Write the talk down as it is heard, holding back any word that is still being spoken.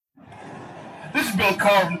is Bill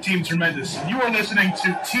Carr from Team Tremendous, and you are listening to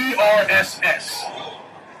TRSS.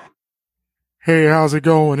 Hey, how's it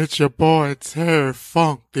going? It's your boy, Terry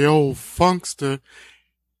Funk, the old funkster,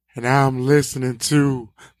 and I'm listening to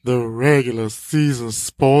the regular season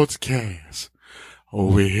Sportscast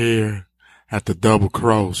over here at the Double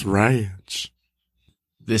Cross Ranch.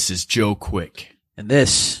 This is Joe Quick. And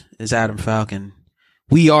this is Adam Falcon.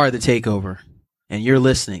 We are The Takeover, and you're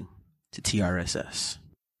listening to TRSS.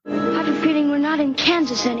 I have a feeling we're not in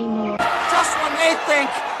Kansas anymore. Just when they think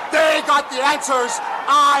they got the answers,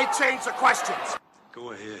 I change the questions.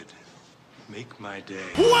 Go ahead. Make my day.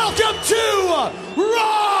 Welcome to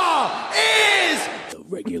Raw is the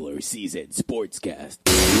regular season Sportscast.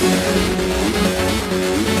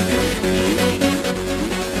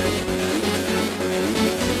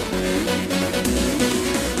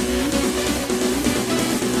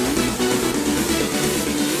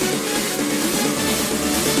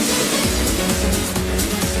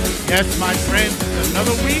 Yes, my friends, it's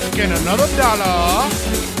another week and another dollar.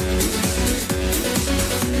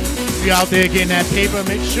 If you're out there getting that paper,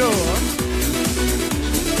 make sure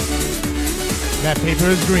that paper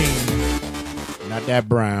is green, not that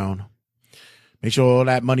brown. Make sure all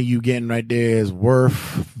that money you getting right there is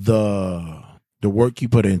worth the work you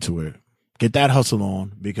put into it. Get that hustle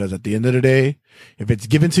on, because at the end of the day, if it's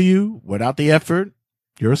given to you without the effort,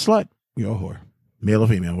 you're a slut. You're a whore. Male or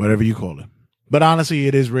female, whatever you call it. But honestly,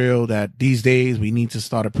 it is real that these days we need to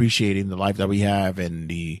start appreciating the life that we have and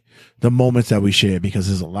the moments that we share, because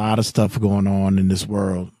there's a lot of stuff going on in this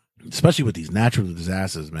world, especially with these natural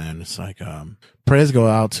disasters, man. It's like, prayers go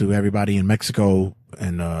out to everybody in Mexico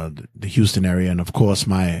and, the Houston area. And of course,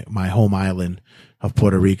 my home island of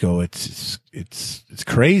Puerto Rico. It's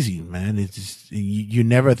crazy, man. It's just, you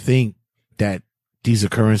never think that these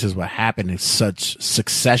occurrences will happen in such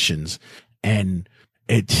successions. And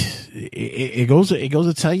it goes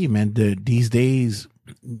to tell you, man, these days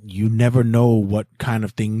you never know what kind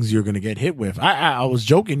of things you're going to get hit with. I was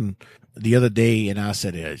joking the other day and I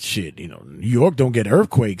said, shit, New York don't get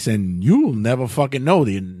earthquakes, and you'll never fucking know.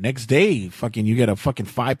 The next day, you get a fucking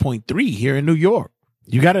 5.3 here in New York.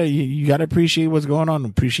 You gotta appreciate what's going on,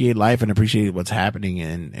 appreciate life, and appreciate what's happening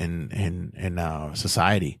in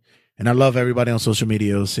society. And I love everybody on social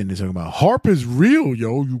media sitting there talking about HARP is real,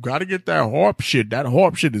 yo. You got to get that HARP shit. That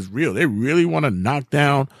HARP shit is real. They really want to knock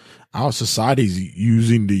down our societies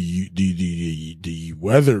using the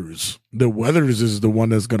weathers. The weathers is the one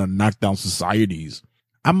that's going to knock down societies.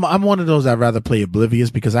 I'm one of those I'd rather play oblivious,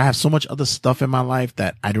 because I have so much other stuff in my life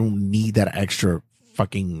that I don't need that extra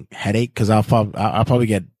fucking headache, because I'll probably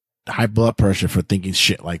get high blood pressure for thinking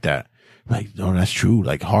shit like that. Like, no, that's true.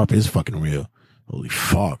 Like, HARP is fucking real. Holy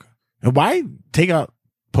fuck. And why take out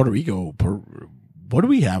Puerto Rico? What do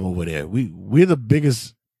we have over there? We're the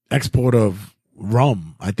biggest exporter of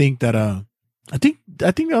rum. I think that I think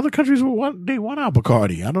the other countries will want our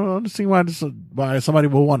Bacardi. I don't understand why somebody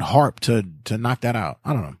will want HARP to knock that out.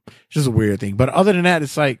 I don't know. It's just a weird thing. But other than that,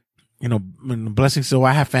 it's like, blessings. So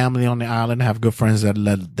I have family on the island. I have good friends that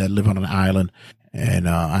live on an island, and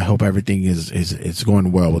I hope everything is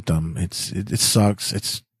going well with them. It sucks.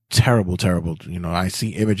 It's terrible. I see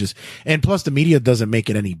images, and plus the media doesn't make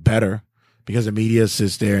it any better, because the media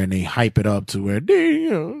sits there and they hype it up to where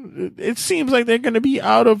it seems like they're going to be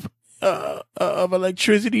out of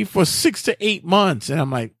electricity for 6 to 8 months. And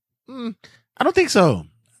I'm like, I don't think so.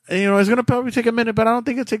 It's going to probably take a minute, but I don't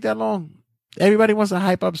think it'll take that long. Everybody wants to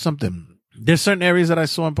hype up something. There's certain areas that I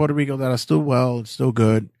saw in Puerto Rico that are still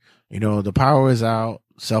good. The power is out,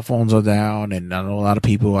 cell phones are down, and I know a lot of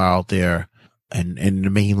people are out there and in the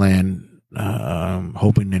mainland,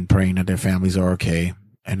 hoping and praying that their families are okay.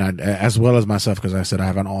 And I, as well as myself, because I said I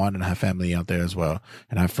have an aunt and I have family out there as well,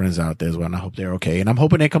 and I have friends out there as well, and I hope they're okay. And I'm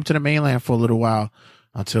hoping they come to the mainland for a little while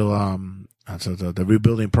until the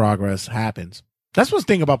rebuilding progress happens. That's what's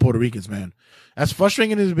the thing about Puerto Ricans, man. As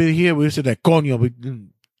frustrating as it is here, we say that, coño,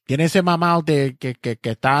 tiene ese mamá out there que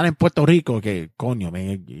están en Puerto Rico, que, coño,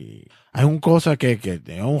 man, hay un cosa que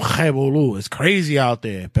un revolú. It's crazy out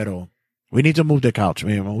there, pero we need to move the couch.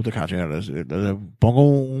 Move the couch. Pongo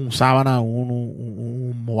un sábana,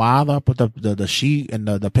 un moada, put the sheet and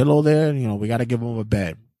the pillow there. We got to give them a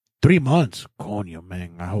bed. 3 months. Coño,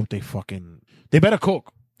 man. I hope they better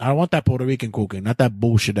cook. I don't want that Puerto Rican cooking, not that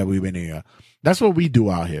bullshit that we've been here. That's what we do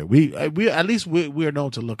out here. We at least we're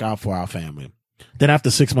known to look out for our family. Then after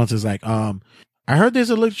 6 months, it's like, I heard there's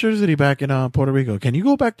electricity back in Puerto Rico. Can you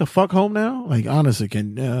go back the fuck home now? Like, honestly,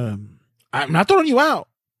 I'm not throwing you out.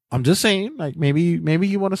 I'm just saying, like, maybe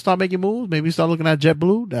you want to start making moves. Maybe start looking at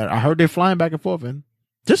JetBlue. That I heard they're flying back and forth. And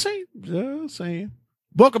just saying.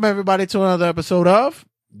 Welcome everybody to another episode of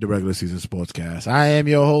the Regular Season Sportscast. I am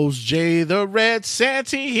your host, Jay the Red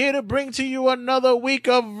Santee, here to bring to you another week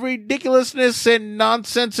of ridiculousness and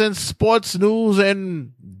nonsense and sports news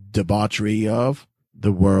and debauchery of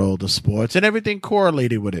the world of sports and everything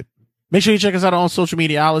correlated with it. Make sure you check us out on social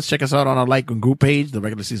media outlets. Check us out on our like and group page, the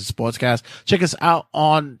Regular Season Sportscast. Check us out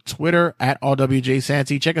on Twitter at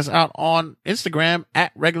RWJSantee. Check us out on Instagram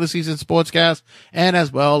at Regular Season Sportscast, and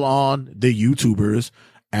as well on the YouTubers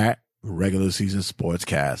at Regular Season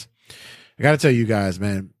Sportscast. I gotta tell you guys,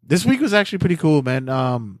 man, this week was actually pretty cool, man.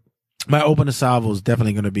 My opening salvo is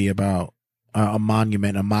definitely going to be about a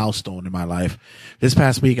monument, a milestone in my life. This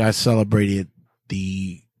past week, I celebrated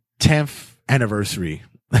the 10th anniversary.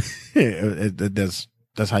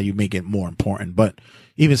 That's how you make it more important. But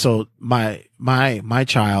even so, my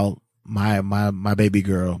child, my baby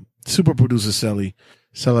girl, super producer Sally,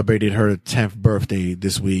 celebrated her 10th birthday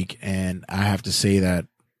this week, and I have to say that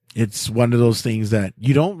it's one of those things that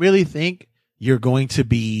you don't really think you're going to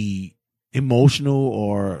be emotional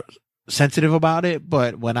or sensitive about it.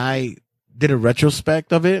 But when I did a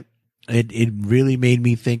retrospect of it, it really made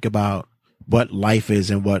me think about what life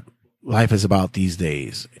is and what life is about these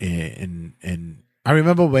days. And I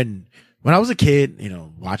remember when I was a kid, you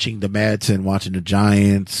know, watching the Mets and watching the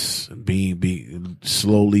Giants, being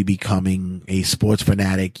slowly becoming a sports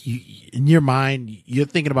fanatic, in your mind, you're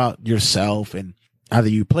thinking about yourself, and either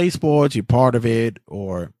you play sports, you're part of it,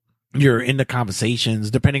 or you're in the conversations,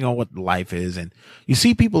 depending on what life is. And you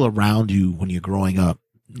see people around you when you're growing up.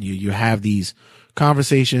 You have these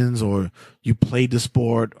conversations, or you played the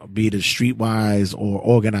sport, be it streetwise or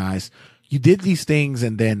organized. You did these things,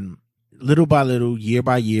 and then little by little, year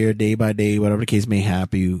by year, day by day, whatever the case may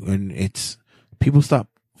happen, and it's people stop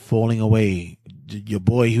falling away. Your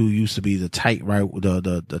boy who used to be the tight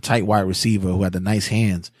wide receiver who had the nice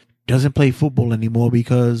hands doesn't play football anymore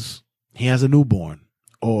because he has a newborn.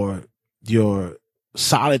 Or your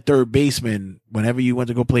solid third baseman, whenever you went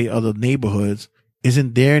to go play other neighborhoods,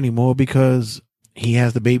 isn't there anymore because he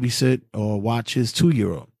has to babysit or watch his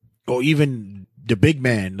 2-year-old. Or even the big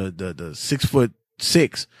man, the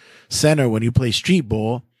 6'6" center, when you play street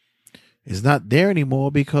ball, is not there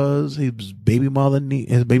anymore because his baby mama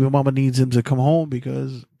needs him to come home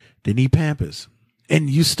because they need Pampers. And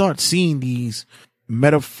you start seeing these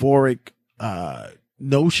metaphoric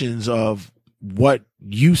notions of what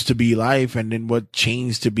used to be life and then what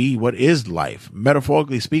changed to be what is life.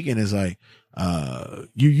 Metaphorically speaking, is like,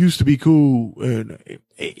 you used to be cool. And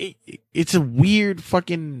it's a weird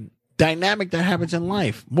fucking dynamic that happens in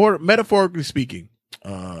life. More metaphorically speaking,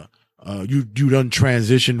 you done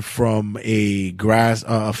transition from a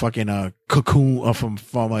cocoon,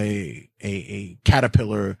 from a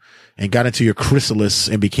caterpillar and got into your chrysalis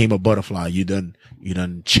and became a butterfly. You done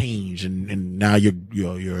changed, and now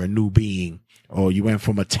you're a new being. Or you went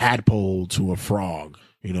from a tadpole to a frog,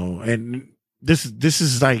 you know. And this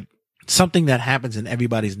is like something that happens in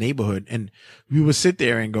everybody's neighborhood. And we would sit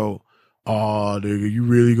there and go, "Oh, nigga, you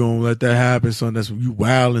really gonna let that happen, son? That's you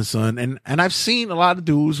wildin', son." And I've seen a lot of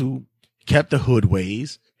dudes who kept the hood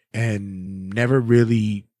ways and never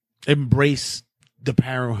really embraced the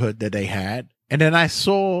parenthood that they had. And then I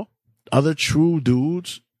saw other true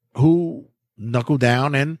dudes who knuckled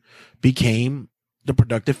down and became the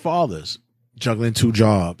productive fathers, juggling 2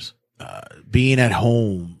 jobs, being at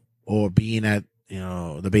home or being at, you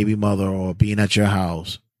know, the baby mother, or being at your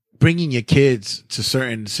house, bringing your kids to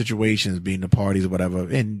certain situations, being the parties or whatever.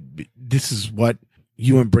 And this is what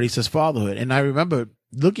you embrace as fatherhood. And I remember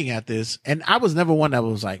looking at this, and I was never one that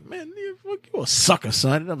was like, "Man, you a sucker,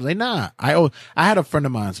 son." And I was like, nah. I had a friend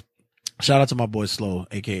of mine, shout out to my boy Slow,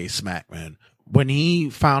 aka Smack, man. When he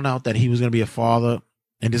found out that he was going to be a father,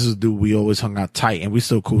 and this is a dude we always hung out tight, and we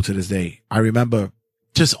still cool to this day. I remember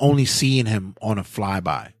just only seeing him on a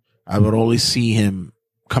flyby. I would always see him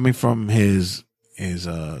coming from his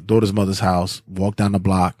daughter's mother's house, walk down the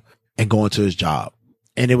block, and going to his job.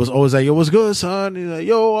 And it was always like, "Yo, what's good, son?" He's like,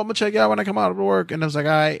 "Yo, I'm gonna check you out when I come out of work." And I was like,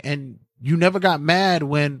 "All right." And you never got mad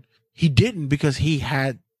when he didn't, because he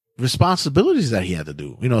had responsibilities that he had to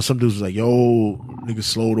do. You know, some dudes was like, "Yo, nigga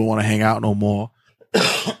Slow don't want to hang out no more."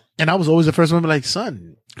 And I was always the first one to be like,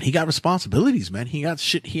 "Son, he got responsibilities, man. He got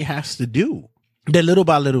shit he has to do." Then little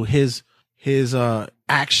by little, his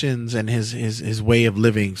actions and his way of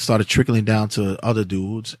living started trickling down to other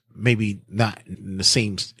dudes. Maybe not in the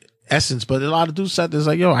same essence, but a lot of dudes said, "There's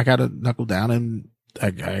like, yo, I gotta knuckle down and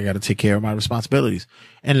I gotta take care of my responsibilities."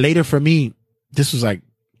 And later for me, this was like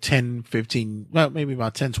 10, 15, well, maybe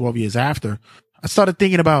about 10, 12 years after, I started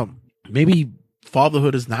thinking about maybe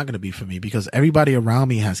fatherhood is not going to be for me, because everybody around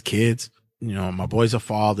me has kids. you know, my boys are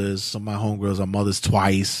fathers. Some of my homegirls are mothers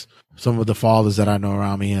twice. Some of the fathers that I know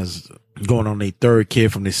around me has going on their third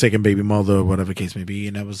kid from their second baby mother, or whatever the case may be.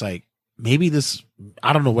 And I was like, maybe this,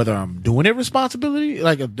 I don't know whether I'm doing it responsibility,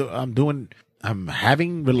 like I'm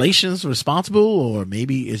having relations responsible, or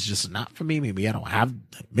maybe it's just not for me. Maybe I don't have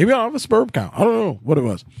a sperm count. I don't know what it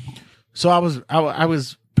was. So I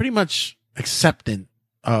was pretty much acceptant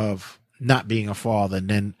of not being a father. And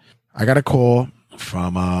then I got a call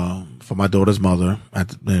from my daughter's mother.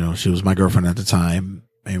 She was my girlfriend at the time,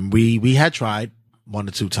 and we had tried 1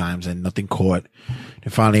 or 2 times and nothing caught.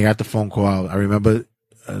 And finally I got the phone call. I remember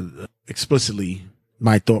explicitly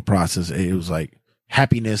my thought process. It was like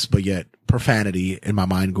happiness, but yet profanity in my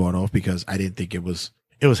mind going off, because I didn't think it was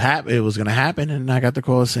going to happen. And I got the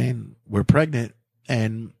call saying we're pregnant,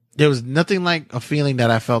 and there was nothing like a feeling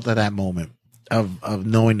that I felt at that moment of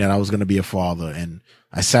knowing that I was going to be a father. And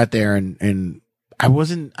I sat there and I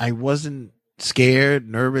wasn't scared,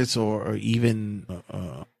 nervous, or even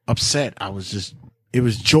upset. It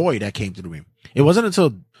was joy that came through me. It wasn't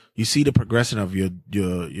until you see the progression of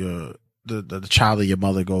the child that your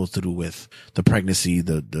mother goes through with the pregnancy,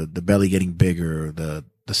 the belly getting bigger, the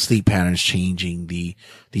sleep patterns changing, the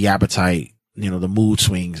appetite, the mood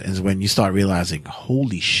swings, and when you start realizing,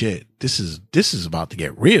 holy shit, this is about to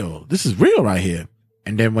get real. This is real right here.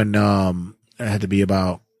 And then when it had to be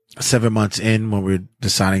about 7 months in, when we're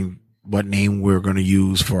deciding what name we're going to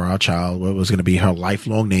use for our child, what was going to be her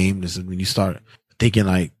lifelong name, this is when you start thinking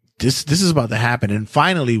like, this is about to happen. And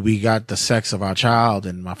finally we got the sex of our child,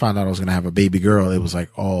 and I found out I was going to have a baby girl. It was like,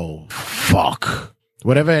 oh fuck.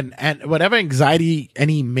 Whatever anxiety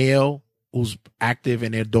any male who's active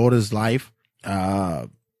in their daughter's life,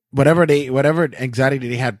 whatever anxiety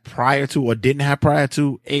they had prior to or didn't have prior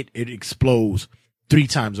to, it explodes 3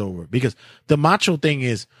 times over. Because the macho thing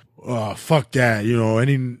is, fuck that,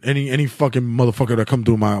 any fucking motherfucker that come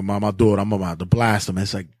through my door, I'm about to blast them.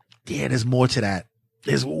 It's like, yeah, there's more to that.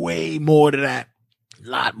 There's way more to that. A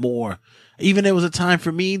lot more. Even there was a time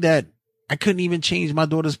for me that I couldn't even change my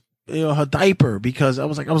daughter's, her diaper, because I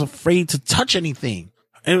was afraid to touch anything.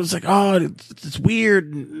 And it was like, oh, it's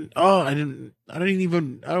weird. And, oh, I didn't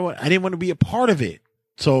want to be a part of it.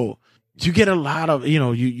 So you get a lot of,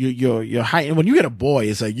 you're high. And when you get a boy,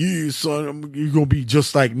 it's like, you son, you're going to be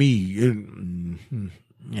just like me. And,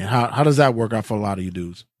 how does that work out for a lot of you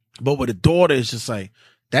dudes? But with a daughter, it's just like,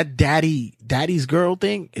 that daddy's girl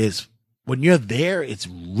thing is, when you're there, it's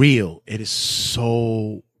real. It is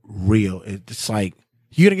so real. It's like,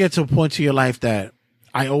 you're going to get to a point in your life that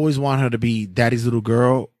I always want her to be daddy's little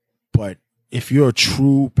girl. But if you're a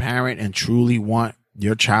true parent and truly want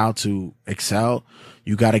your child to excel,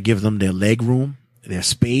 you got to give them their leg room, their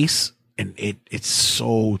space. And it's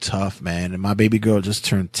so tough, man. And my baby girl just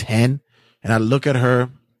turned 10, and I look at her,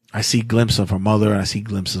 I see glimpses of her mother, and I see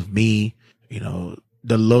glimpses of me,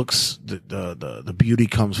 the looks, the beauty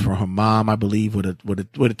comes from her mom, I believe, with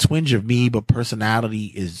a twinge of me, but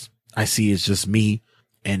personality I see is just me.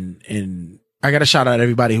 And I got to shout out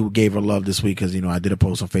everybody who gave her love this week, because, I did a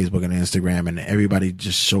post on Facebook and Instagram, and everybody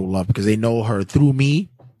just showed love because they know her through me.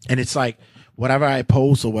 And it's like, whatever I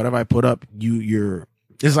post or whatever I put up,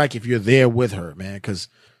 it's like if you're there with her, man, because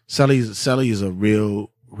Sally is a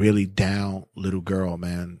really down little girl,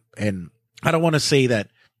 man. And I don't want to say that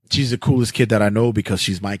she's the coolest kid that I know because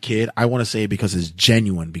she's my kid. I want to say it because it's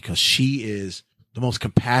genuine, because she is the most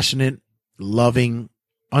compassionate, loving,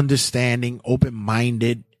 understanding,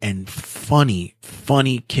 open-minded, and funny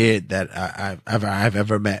kid that I've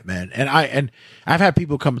ever met, man. And I've had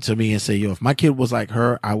people come to me and say, yo, if my kid was like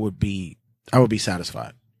her, I would be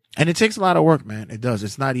satisfied. And it takes a lot of work, man. It does.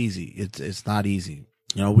 It's not easy. It's not easy.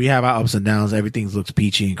 We have our ups and downs. Everything looks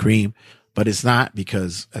peachy and cream, but it's not,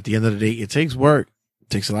 because at the end of the day, it takes work. It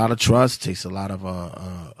takes a lot of trust. It takes a lot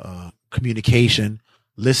of communication,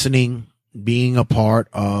 listening, being a part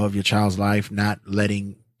of your child's life, not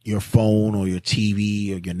letting your phone or your TV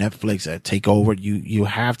or your Netflix take over. You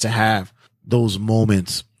have to have those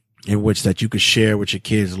moments in which that you could share with your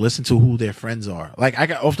kids. Listen to who their friends are. Like, I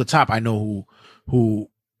got off the top, I know who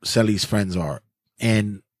Sally's friends are,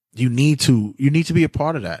 and you need to be a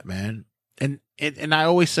part of that, man. And I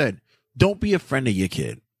always said, don't be a friend of your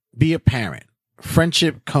kid. Be a parent.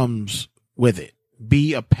 Friendship comes with it.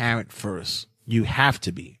 Be a parent first. You have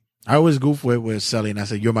to be. I always goof with Sally, and I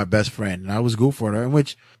said, you're my best friend. And I always goof for her, in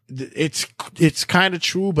which it's kind of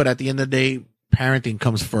true, but at the end of the day, parenting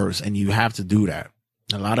comes first, and you have to do that.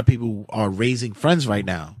 A lot of people are raising friends right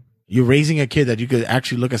now. You're raising a kid that you could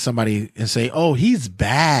actually look at somebody and say, oh, he's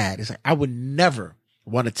bad. It's like, I would never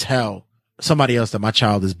want to tell somebody else that my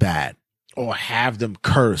child is bad or have them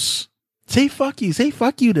curse. Say fuck you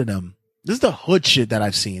to them. This is the hood shit that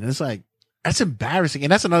I've seen. It's like, that's embarrassing.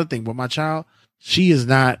 And that's another thing with my child. She is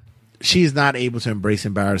not able to embrace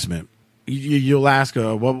embarrassment. You'll ask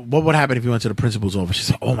her, what would happen if you went to the principal's office? She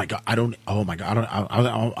said, oh my God, I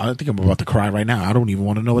think I'm about to cry right now. I don't even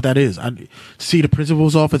want to know what that is. See the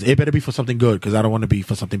principal's office. It better be for something good, because I don't want to be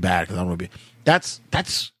for something bad. Because I don't want to be.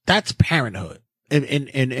 That's parenthood. And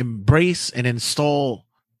embrace and install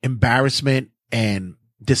embarrassment and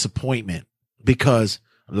disappointment, because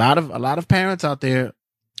a lot of parents out there,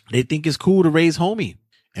 they think it's cool to raise homie.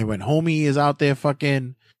 And when homie is out there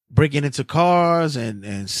fucking breaking into cars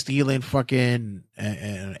and stealing fucking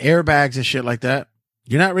and airbags and shit like that,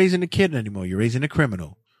 you're not raising a kid anymore. You're raising a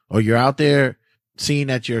criminal. Or you're out there seeing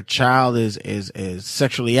that your child is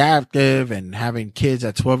sexually active and having kids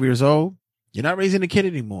at 12 years old. You're not raising a kid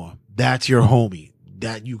anymore. That's your homie.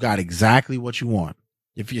 That you got exactly what you want.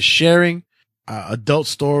 If you're sharing adult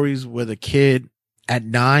stories with a kid at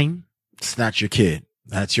 9, it's not your kid.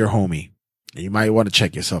 That's your homie. And you might want to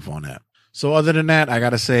check yourself on that. So other than that, I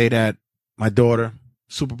got to say that my daughter,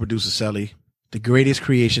 super producer Sally, the greatest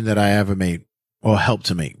creation that I ever made, or helped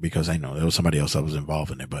to make, because I know there was somebody else that was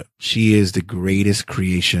involved in it, but she is the greatest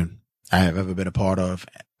creation I have ever been a part of.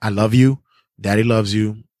 I love you. Daddy loves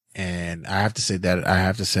you. And I have to say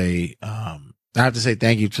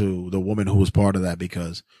thank you to the woman who was part of that,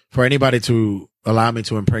 because for anybody to allow me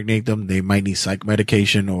to impregnate them, they might need psych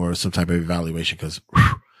medication or some type of evaluation, because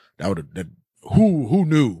who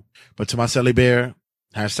knew? But to my Sally Bear,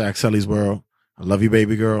 #Sally's World, I love you,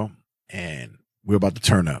 baby girl. And we're about to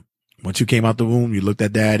turn up. Once you came out the womb, you looked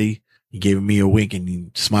at daddy, you gave me a wink and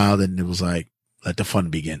you smiled, and it was like, let the fun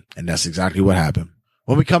begin. And that's exactly what happened.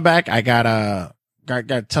 When we come back, I got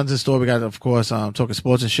tons in store. We got, of course, talking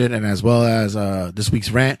sports and shit, and as well as this week's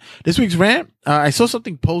rant. I saw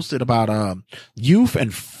something posted about youth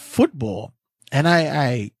and football, and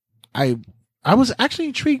I was actually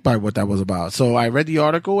intrigued by what that was about. So I read the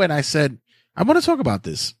article and I said, I want to talk about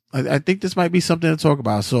this. I think this might be something to talk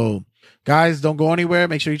about. So guys, don't go anywhere.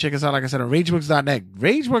 Make sure you check us out, like I said, on RageWorks.net.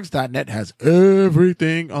 RageWorks.net has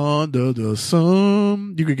everything under the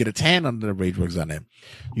sun. You could get a tan under the RageWorks.net.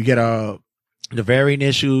 You get the variant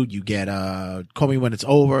issue. You get Call Me When It's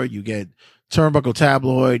Over. You get Turnbuckle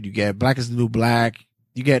Tabloid. You get Black is the New Black.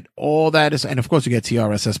 You get all that. And of course, you get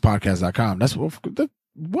TRSSpodcast.com. That's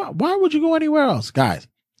why would you go anywhere else? Guys,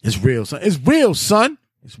 it's real, son. It's real, son.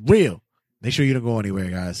 It's real. Make sure you don't go anywhere,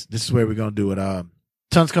 guys. This is where we're going to do it.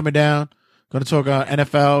 Tons coming down. Going to talk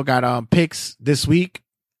NFL. Got picks this week.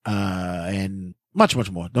 And much,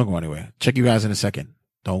 much more. Don't go anywhere. Check you guys in a second.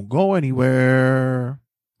 Don't go anywhere.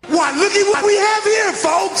 Why, look at what we have here,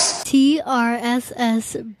 folks.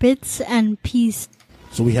 TRSS Bits and Peace.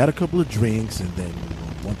 So we had a couple of drinks, and then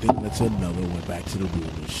one thing led to another. Went back to the room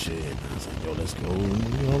and shit. And I was like, yo,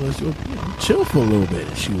 let's go, chill for a little bit.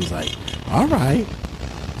 And she was like, all right.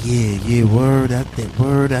 Yeah, word,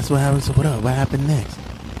 that's what happened. So what up? What happened next?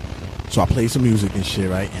 So I played some music and shit,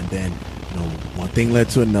 right? And then, one thing led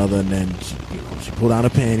to another, and then she pulled out her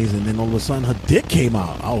panties, and then all of a sudden her dick came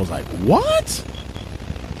out. I was like, what?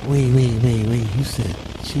 Wait. You said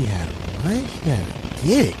she had what? She had a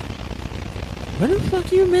dick. Where the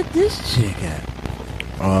fuck you met this chick at?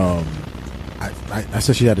 I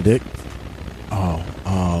said she had a dick.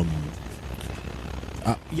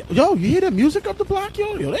 Yo, you hear that music up the block,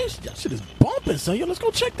 yo? Yo, that shit is bumping, son. Yo, let's go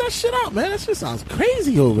check that shit out, man. That shit sounds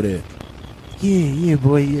crazy over there. Yeah,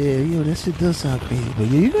 boy, yeah, yo, that shit does sound crazy. But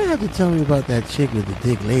you're gonna have to tell me about that chick with the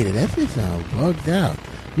dick later. That shit sounds bugged out.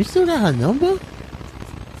 You still got her number?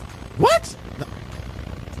 What?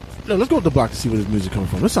 No, let's go up the block to see where this music coming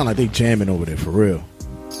from. It sound like they jamming over there, for real.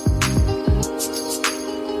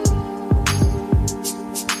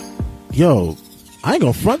 Yo, I ain't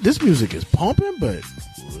gonna front, this music is pumping, but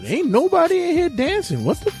ain't nobody in here dancing.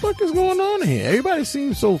 What the fuck is going on in here? Everybody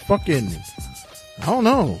seems so fucking, I don't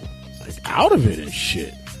know, like out of it and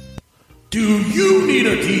shit. Do you need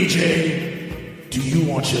a DJ? Do you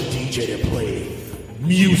want your DJ to play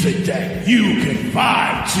music that you can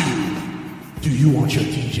vibe to? Do you want your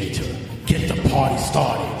DJ to get the party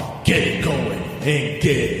started, get it going, and get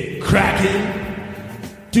it cracking?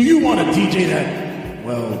 Do you want a DJ that,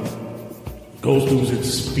 well, goes through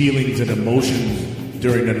its feelings and emotions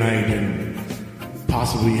during the night and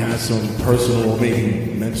possibly has some personal or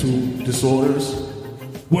maybe mental disorders?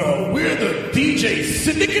 Well, we're the DJ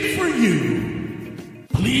syndicate for you.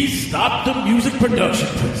 Please Stop the Music Production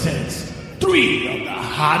presents 3 of the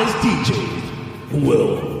hottest DJs who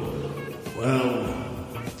well,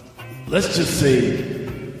 let's just say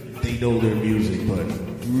they know their music, but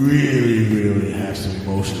really have some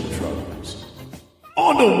emotional troubles.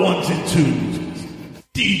 On the ones and twos,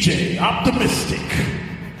 DJ Optimistic,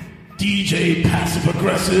 DJ Passive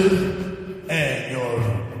Aggressive, and your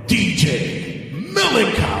DJ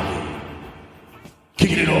Melancholy.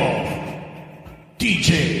 Kicking it off,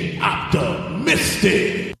 DJ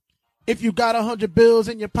Optimistic. If you got 100 bills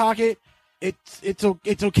in your pocket, it's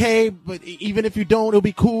okay. But even if you don't, it'll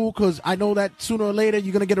be cool because I know that sooner or later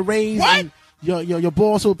you're gonna get a raise. What? And your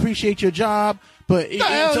boss will appreciate your job. But it's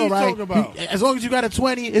all right. Talking about? As long as you got a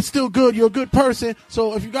 20, it's still good. You're a good person.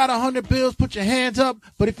 So if you got 100 bills, put your hands up.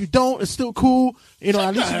 But if you don't, it's still cool. You know,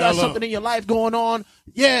 at least you got something in your life going on.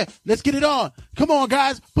 Yeah, let's get it on. Come on,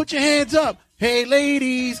 guys, put your hands up. Hey,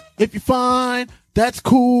 ladies, if you're fine, that's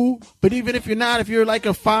cool. But even if you're not, if you're like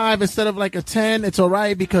a 5 instead of like a 10, it's all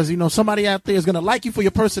right because, you know, somebody out there is going to like you for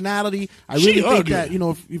your personality. I really think that, you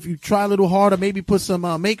know, if you try a little harder, maybe put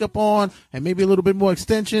some makeup on and maybe a little bit more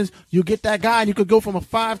extensions, you'll get that guy and you could go from a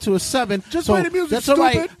 5 to a 7. Just play the music, that's stupid. all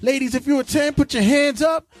right. Ladies, if you're a 10, put your hands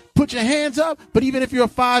up. Put your hands up. But even if you're a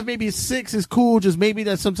 5, maybe a 6 is cool. Just maybe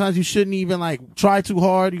that sometimes you shouldn't even like try too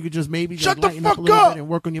hard. You could just maybe just lighten up a little bit and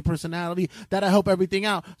work on your personality. That'll help everything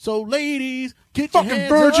out. So ladies, get your hands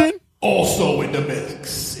virgin. up. Also in the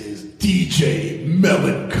mix is DJ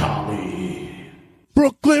Melancholy.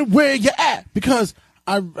 Brooklyn, where you at? Because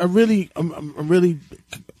I'm really, you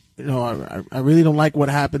know, I really don't like what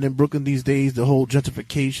happened in Brooklyn these days. The whole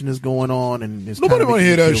gentrification is going on, and it's Nobody want to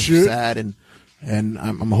hear that shit. Sad, and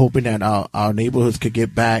I'm hoping that our neighborhoods could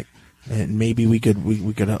get back, and maybe we could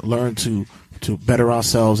learn to better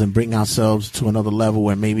ourselves and bring ourselves to another level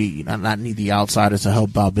where maybe not need the outsiders to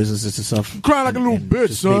help our businesses and stuff. You crying like a little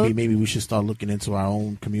bitch, son. Maybe we should start looking into our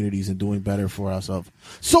own communities and doing better for ourselves.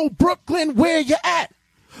 So Brooklyn, where you at?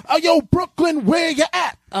 Yo, Brooklyn, where you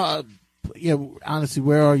at? Yeah, honestly,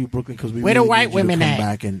 where are you, Brooklyn? Because we Where really the white need you to women come at?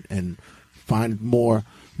 back and find more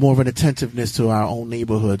of an attentiveness to our own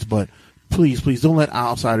neighborhoods. But please don't let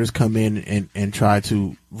outsiders come in and try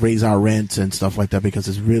to raise our rents and stuff like that because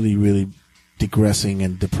it's really, really digressing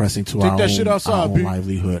and depressing to our own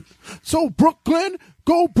livelihood. So Brooklyn,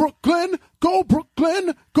 go Brooklyn, go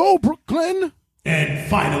Brooklyn, go Brooklyn. And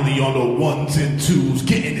finally on the ones and twos,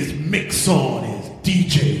 getting his mix on is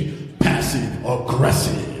DJ Passive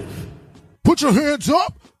Aggressive. Put your hands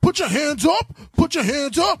up. Put your hands up. Put your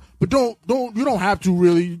hands up. But you don't have to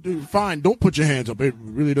really. Fine, don't put your hands up. It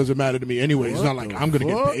really doesn't matter to me anyway. It's not like I'm going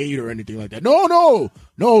to get paid or anything like that. No,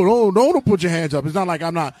 don't put your hands up. It's not like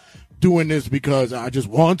I'm not doing this because I just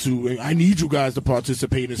want to. I need you guys to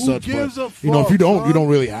participate and such. Gives a fuck, you know, if you don't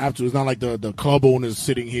really have to. It's not like the club owners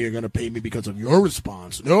sitting here going to pay me because of your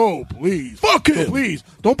response. No, please. Fuck it. Please,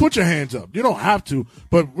 don't put your hands up. You don't have to.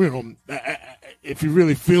 But, you know, if you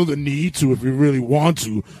really feel the need to, if you really want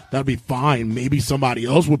to, that'd be fine. Maybe somebody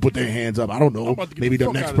else would put their hands up. I don't know. Maybe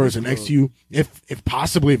the next person next to you. If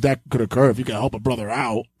possibly if that could occur, if you could help a brother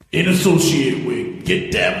out. In associate with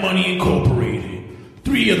Get That Money Incorporated,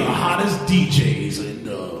 3 of the hottest DJs in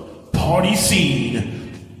the party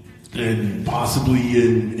scene and possibly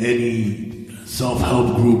in any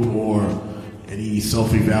self-help group or any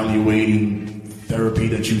self-evaluating therapy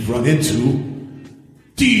that you've run into.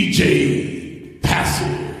 DJ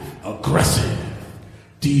Passive Aggressive,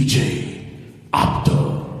 DJ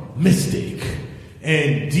Optimistic,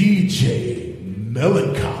 and DJ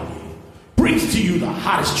Melancholy brings to you the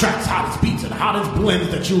hottest tracks, hottest beats, and hottest blends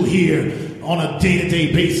that you'll hear on a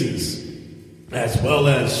day-to-day basis, as well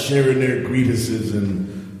as sharing their grievances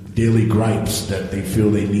and daily gripes that they feel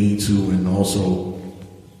they need to, and also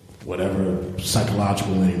whatever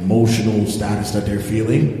psychological and emotional status that they're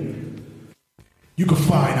feeling. You can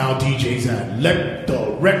find our DJs at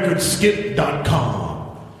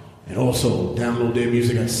lettherecordskip.com and also download their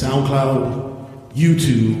music at SoundCloud,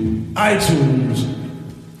 YouTube, iTunes,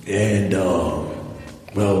 and,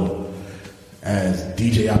 well, as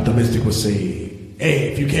DJ Optimistic would say,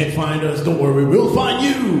 hey, if you can't find us, don't worry, we'll find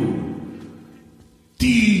you.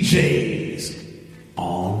 DJs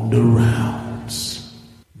on the rounds.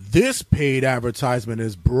 This paid advertisement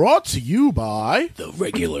is brought to you by The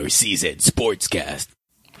regular season Sportscast.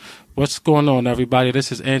 What's going on, everybody?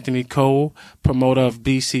 This is Anthony Cole, promoter of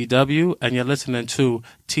BCW, and you're listening to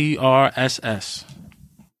TRSS.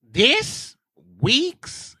 This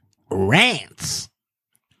week's rants.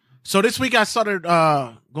 So this week I started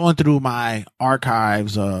going through my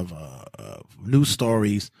archives of news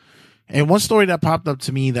stories, and one story that popped up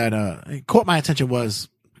to me that caught my attention was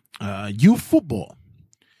youth football.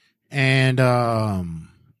 And I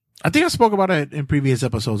think I spoke about it in previous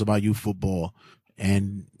episodes about youth football.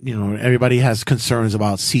 And, you know, everybody has concerns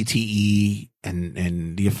about CTE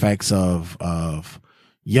and the effects of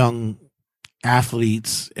young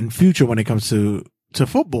athletes in future when it comes to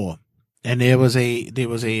football. And there was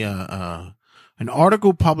an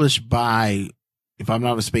article published by, if I'm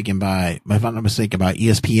not mistaken, by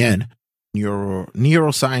ESPN.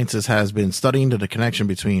 Neuroscientist has been studying the connection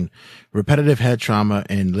between repetitive head trauma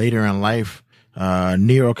and later in life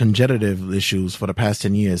neurocognitive issues for the past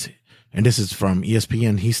 10 years. And this is from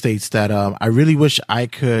ESPN. He states that I really wish I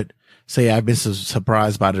could say I've been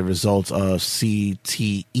surprised by the results of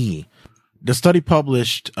CTE. The study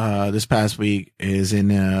published this past week is in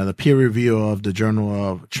the peer review of the Journal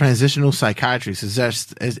of Transitional Psychiatry. It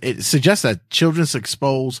suggests that children's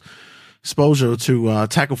exposure to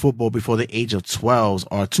tackle football before the age of 12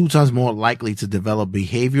 are 2 times more likely to develop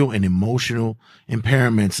behavioral and emotional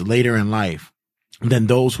impairments later in life than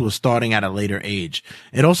those who are starting at a later age.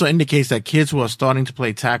 It also indicates that kids who are starting to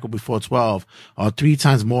play tackle before 12 are 3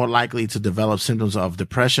 times more likely to develop symptoms of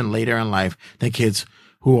depression later in life than kids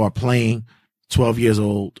who are playing 12 years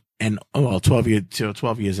old and 12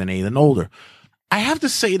 years and older. I have to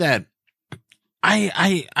say that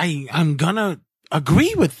I'm gonna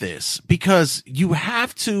agree with this, because you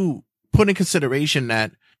have to put in consideration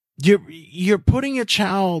that you're putting your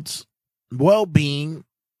child's well-being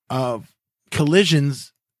of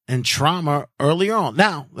collisions and trauma earlier on.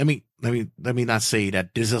 Now, let me not say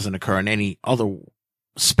that this doesn't occur in any other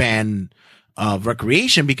span of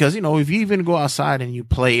recreation, because, if you even go outside and you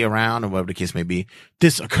play around or whatever the case may be,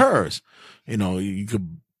 this occurs. You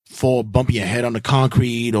could bump your head on the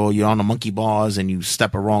concrete, or you're on the monkey bars and you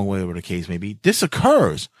step a wrong way, whatever the case may be. This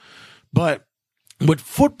occurs. But with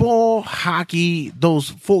football, hockey, those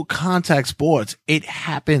full contact sports, it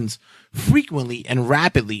happens frequently and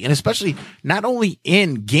rapidly, and especially not only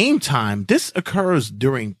in game time, this occurs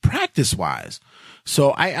during practice wise.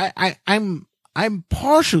 So I'm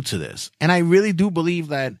partial to this. And I really do believe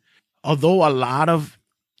that although a lot of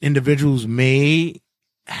individuals may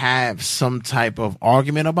have some type of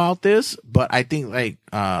argument about this, but I think like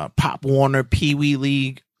Pop Warner Pee Wee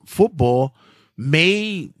League football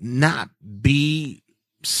may not be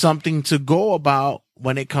something to go about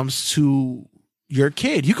when it comes to your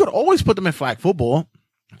kid. You could always put them in flag football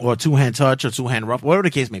or 2-hand touch or 2-hand rough, whatever the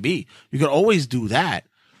case may be. You could always do that.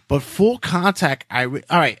 But full contact, all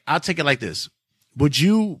right, I'll take it like this. Would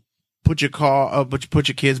you put your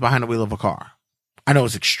kids behind the wheel of a car? I know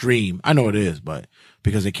it's extreme. I know it is, but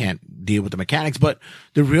because they can't deal with the mechanics. But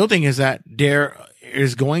the real thing is that there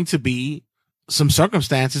is going to be some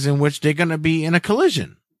circumstances in which they're going to be in a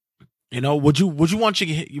collision. Would you want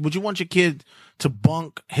your kid to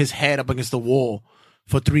bunk his head up against the wall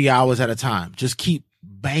for 3 hours at a time? Just keep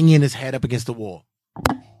banging his head up against the wall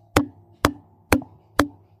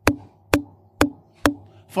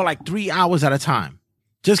for like 3 hours at a time.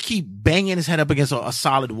 Just keep banging his head up against a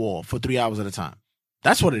solid wall for 3 hours at a time.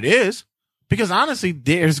 That's what it is. Because honestly,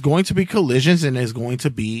 there's going to be collisions and there's going to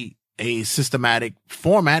be a systematic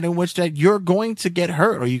format in which that you're going to get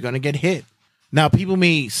hurt or you're going to get hit. Now, people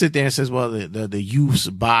may sit there and says, well, the youth's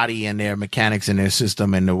body and their mechanics and their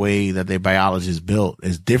system and the way that their biology is built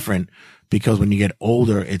is different, because when you get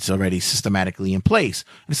older, it's already systematically in place.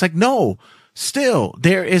 And it's like, no, still,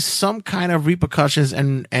 there is some kind of repercussions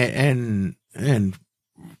and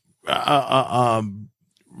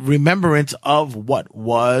remembrance of what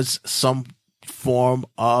was some form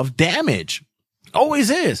of damage. Always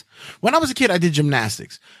is. When I was a kid, I did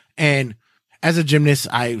gymnastics, and as a gymnast,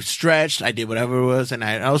 I stretched, I did whatever it was, and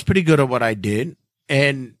I was pretty good at what I did.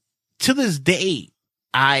 And to this day,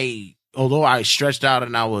 although I stretched out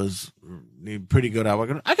and I was pretty good at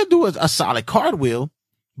what I could do a solid cartwheel.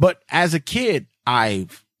 But as a kid, I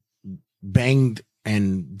banged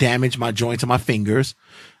and damaged my joints and my fingers.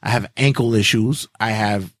 I have ankle issues. I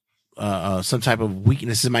have some type of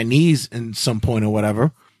weakness in my knees in some point or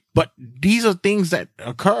whatever. But these are things that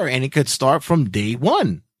occur, and it could start from day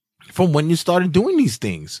one, from when you started doing these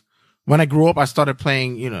things. When I grew up, I started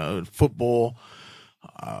playing, football,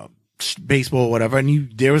 baseball, whatever,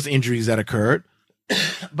 and there was injuries that occurred,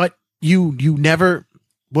 but you never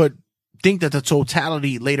would think that the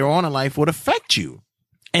totality later on in life would affect you.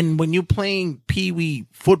 And when you're playing Pee Wee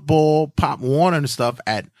football, Pop Warner and stuff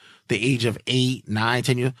at the age of 8, 9,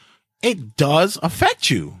 10 years, it does affect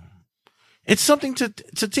you. It's something to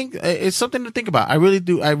think. It's something to think about. I really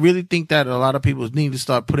do. I really think that a lot of people need to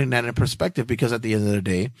start putting that in perspective, because at the end of the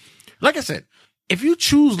day, like I said, if you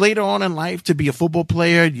choose later on in life to be a football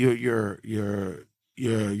player, you're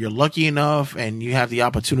lucky enough and you have the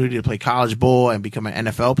opportunity to play college ball and become an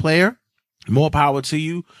NFL player. More power to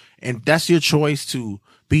you. And that's your choice, to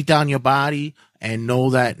beat down your body and know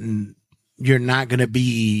that you're not going to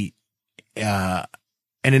be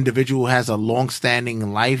an individual who has a long-standing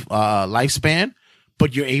lifespan,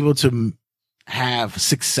 but you're able to have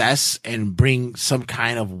success and bring some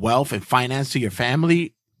kind of wealth and finance to your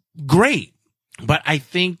family, great. But I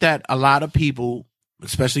think that a lot of people,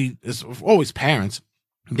 especially it's always parents,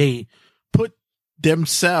 they put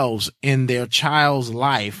themselves in their child's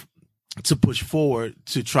life to push forward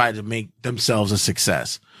to try to make themselves a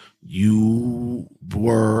success. You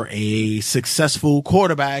were a successful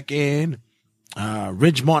quarterback in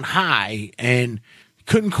Ridgemont High and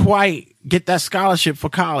couldn't quite get that scholarship for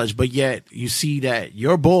college, but yet you see that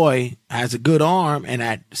your boy has a good arm, and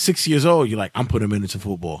at 6 years old, you're like, I'm putting him into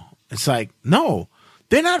football. It's like, no,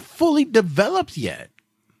 they're not fully developed yet.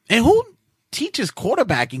 And who teaches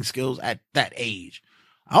quarterbacking skills at that age?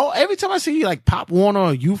 Oh, every time I see like Pop Warner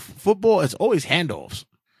or youth football, it's always handoffs.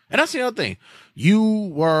 And that's the other thing.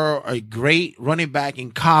 You were a great running back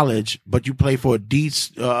in college, but you played for a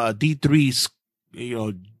D3,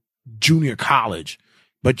 junior college.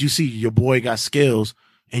 But you see your boy got skills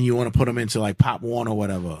and you want to put him into like Pop Warner or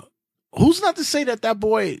whatever. Who's not to say that that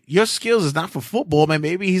boy, your skills is not for football, man?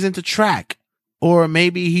 Maybe he's into track, or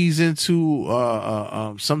maybe he's into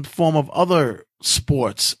some form of other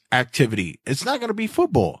sports activity. It's not going to be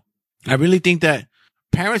football. I really think that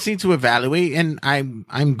parents need to evaluate, and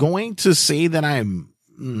I'm going to say that I'm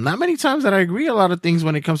not many times that I agree a lot of things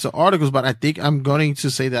when it comes to articles, but I think I'm going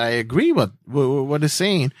to say that I agree with what it's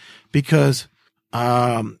saying, because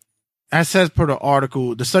as says per the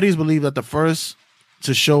article, the studies believe that the first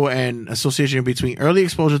to show an association between early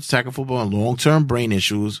exposure to tackle football and long-term brain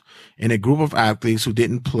issues in a group of athletes who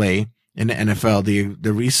didn't play in the NFL.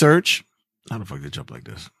 The research, how the fuck did it jump like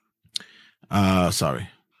this? Sorry.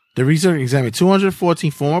 The research examined 214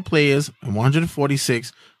 former players and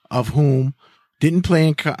 146 of whom didn't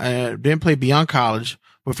play beyond college,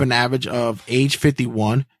 with an average of age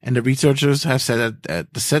 51. And the researchers have said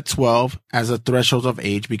that the set 12 as a threshold of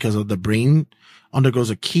age because of the brain undergoes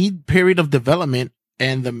a key period of development,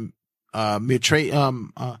 and the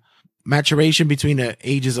maturation between the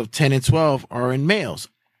ages of 10 and 12 are in males,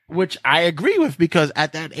 which I agree with, because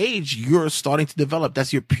at that age, you're starting to develop.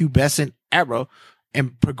 That's your pubescent era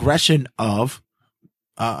and progression of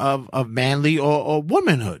manly or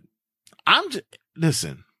womanhood.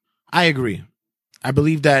 Listen, I agree. I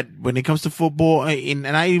believe that when it comes to football, and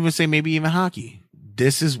I even say maybe even hockey,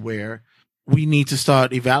 this is where we need to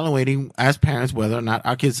start evaluating as parents whether or not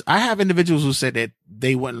our kids. I have individuals who said that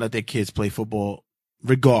they wouldn't let their kids play football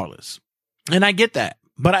regardless. And I get that.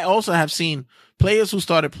 But I also have seen players who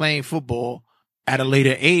started playing football at a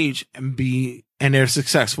later age and they're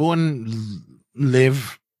successful and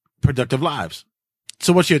live productive lives.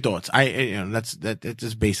 So what's your thoughts? That's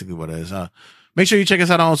just basically what it is. Make sure you check us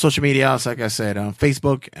out on social media. Like I said, on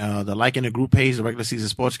Facebook, the like in the group page, the Regular Season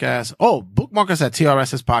Sportscast. Oh, bookmark us at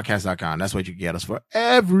trssspodcast.com. That's where you get us for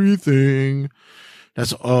everything.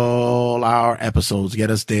 That's all our episodes. Get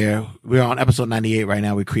us there. We're on episode 98 right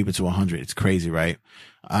now. We're creeping to 100. It's crazy, right?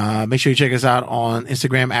 Make sure you check us out on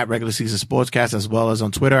Instagram at Regular Season Sportscast, as well as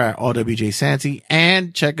on Twitter at RWJ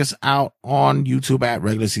and check us out on YouTube at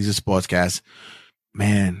Regular Season Sportscast.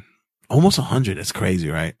 Man, almost 100. That's crazy,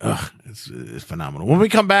 right? It's phenomenal. When we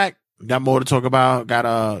come back, got more to talk about.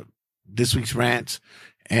 Got this week's rants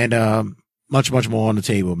and much, much more on the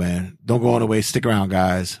table, man. Don't go on away. Stick around,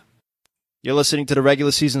 guys. You're listening to the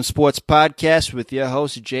Regular Season Sports Podcast with your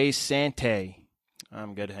host, Jay Sante.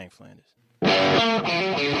 I'm good, Hank Flanders.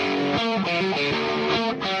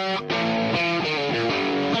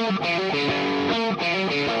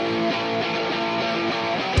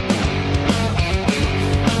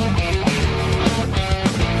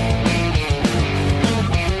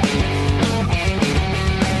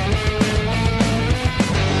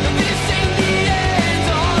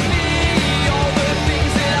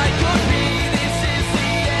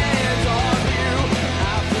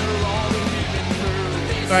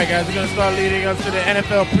 All right, guys, we're going to start leading up to the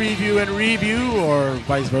NFL preview and review, or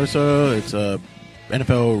vice versa. It's a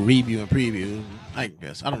NFL review and preview, I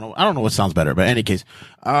guess. I don't know what sounds better, but in any case,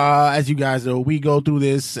 as you guys know, we go through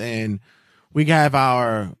this and we have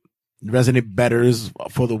our resident bettors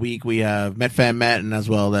for the week. We have MetFan Matt and as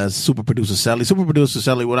well as Super Producer Sally. Super Producer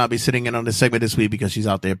Sally will not be sitting in on this segment this week because she's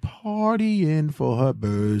out there partying for her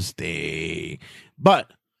birthday. But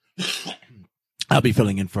I'll be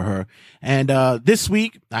filling in for her. And this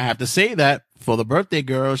week, I have to say that for the birthday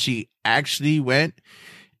girl, she actually went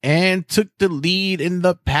and took the lead in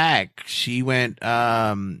the pack. She went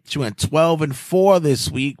 12-4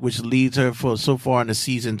 this week, which leads her for so far in the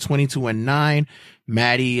season 22-9.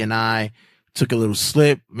 Maddie and I took a little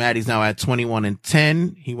slip. Maddie's now at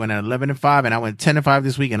 21-10. He went at 11-5, and I went 10-5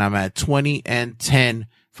 this week, and I'm at 20-10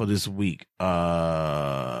 for this week.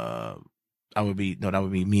 that would be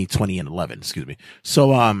me 20-11. Excuse me.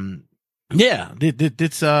 So, yeah,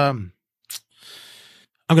 it's, I'm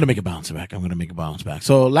going to make a bounce back.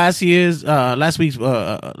 So last week's week in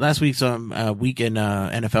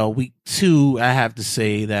NFL week 2, I have to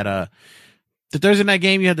say that, the Thursday night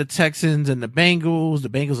game, you had the Texans and the Bengals. The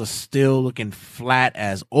Bengals are still looking flat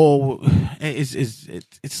as all.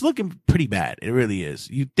 It's looking pretty bad. It really is.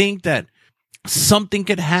 You think that something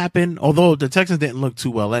could happen, although the Texans didn't look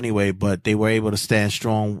too well anyway, but they were able to stand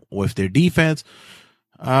strong with their defense.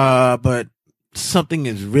 But something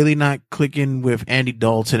is really not clicking with Andy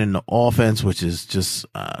Dalton in the offense, which is just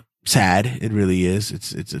sad. It really is.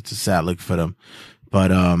 It's a sad look for them.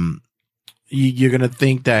 But you're going to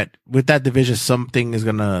think that with that division, something is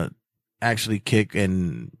going to actually kick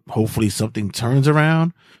and hopefully something turns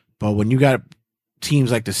around. But when you got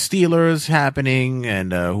teams like the Steelers happening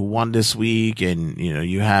and who won this week, and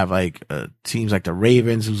you have like teams like the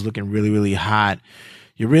Ravens who's looking really, really hot,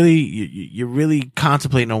 you're really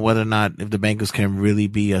contemplating on whether or not if the Bengals can really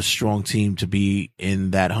be a strong team to be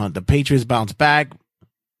in that hunt. The Patriots bounced back.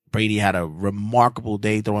 Brady had a remarkable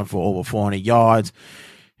day throwing for over 400 yards.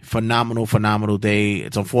 Phenomenal day.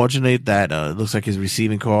 It's unfortunate that it looks like his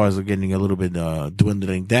receiving cores are getting a little bit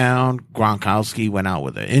dwindling down. Gronkowski went out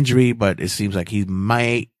with an injury, but it seems like he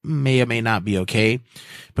may or may not be okay.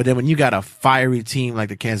 But then when you got a fiery team like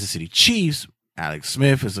the Kansas City Chiefs, Alex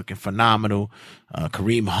Smith is looking phenomenal.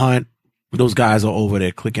 Kareem Hunt, those guys are over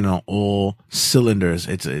there clicking on all cylinders.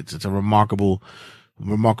 It's a remarkable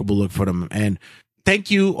look for them. And thank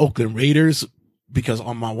you, Oakland Raiders, because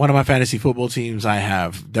on one of my fantasy football teams, I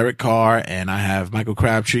have Derek Carr and I have Michael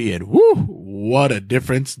Crabtree, and whoo, what a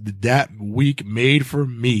difference that week made for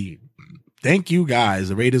me. Thank you guys.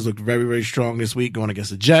 The Raiders looked very, very strong this week going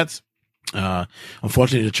against the Jets.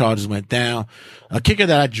 Unfortunately, the Chargers went down. A kicker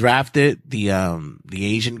that I drafted, the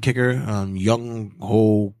Asian kicker, Young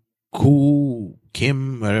Ho Koo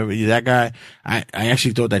Kim, whatever, that guy. I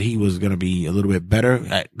actually thought that he was going to be a little bit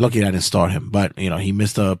better. Lucky I didn't start him, but he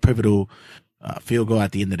missed a pivotal field goal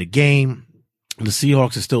at the end of the game. The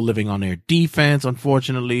Seahawks are still living on their defense.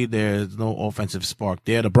 Unfortunately, there's no offensive spark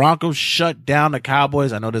there. The Broncos shut down the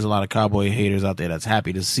Cowboys. I know there's a lot of Cowboy haters out there that's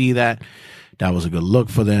happy to see that. That was a good look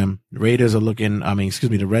for them. The Redskins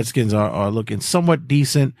are looking somewhat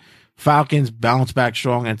decent. Falcons bounced back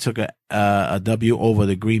strong and took a W over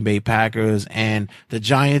the Green Bay Packers. And the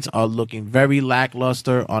Giants are looking very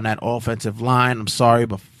lackluster on that offensive line. I'm sorry,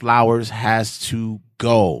 but Flowers has to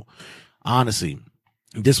go. Honestly,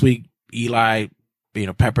 this week, Eli,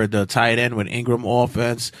 peppered the tight end with Ingram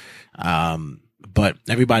offense. But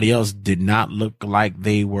everybody else did not look like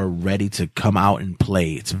they were ready to come out and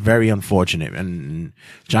play. It's very unfortunate. And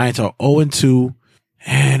Giants are 0-2.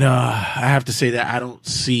 And I have to say that I don't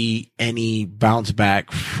see any bounce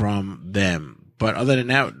back from them. But other than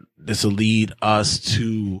that, this will lead us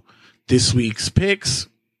to this week's picks.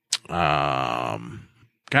 Gotta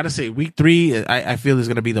say, week 3, I feel is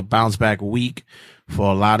going to be the bounce back week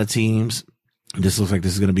for a lot of teams. This looks like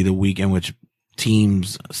this is going to be the week in which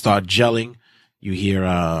teams start gelling. You hear,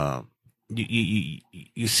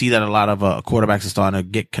 you see that a lot of quarterbacks are starting to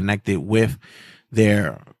get connected with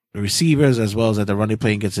their receivers, as well as that the running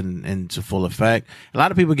play gets into full effect. A lot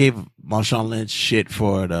of people gave Marshawn Lynch shit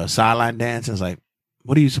for the sideline dance. And it's like,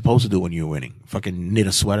 what are you supposed to do when you're winning? Fucking knit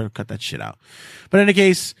a sweater? Cut that shit out. But in any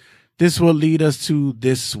case, this will lead us to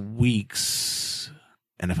this week's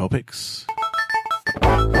NFL picks.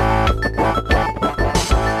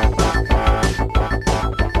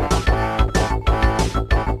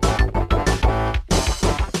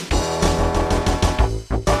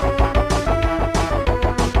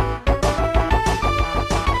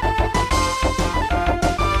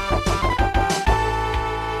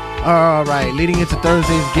 All right, leading into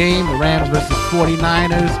Thursday's game, the Rams versus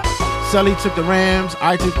 49ers. Sully took the Rams,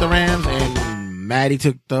 I took the Rams, and Maddie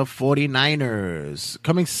took the 49ers.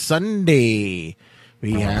 Coming Sunday,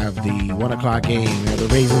 we have the 1 o'clock game. We have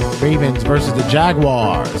the Ravens versus the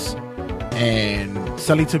Jaguars. And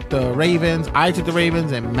Sully took the Ravens, I took the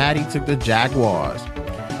Ravens, and Maddie took the Jaguars.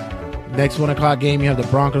 Next 1 o'clock game, you have the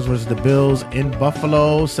Broncos versus the Bills in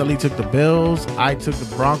Buffalo. Sully took the Bills, I took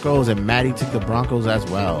the Broncos, and Maddie took the Broncos as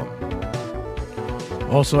well.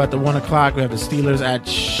 Also at the 1 o'clock, we have the Steelers at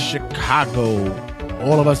Chicago.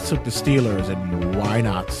 All of us took the Steelers, and why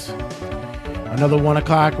not? Another 1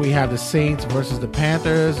 o'clock, we have the Saints versus the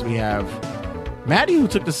Panthers. We have Maddie who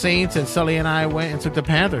took the Saints, and Sully and I went and took the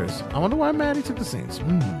Panthers. I wonder why Maddie took the Saints.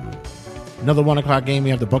 Another 1 o'clock game, we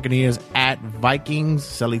have the Buccaneers at Vikings.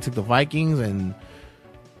 Sully took the Vikings, and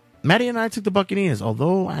Maddie and I took the Buccaneers,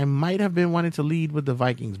 although I might have been wanting to lead with the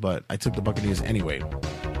Vikings, but I took the Buccaneers anyway.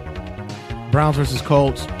 Browns versus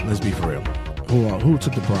Colts. Let's be for real. Who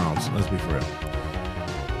took the Browns? Let's be for real.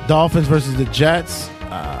 Dolphins versus the Jets.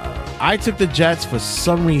 I took the Jets for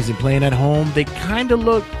some reason. Playing at home, they kind of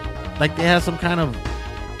look like they had some kind of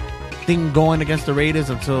thing going against the Raiders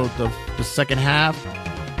until the second half.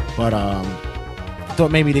 But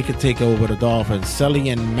thought maybe they could take over the Dolphins. Sully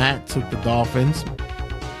and Matt took the Dolphins.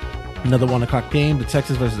 Another 1 o'clock game, the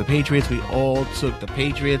Texans versus the Patriots. We all took the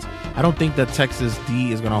Patriots. I don't think that Texas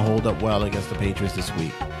D is going to hold up well against the Patriots this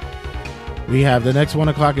week. We have the next 1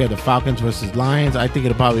 o'clock. We have the Falcons versus Lions. I think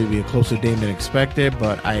it'll probably be a closer game than expected,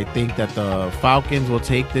 but I think that the Falcons will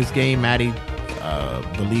take this game. Maddie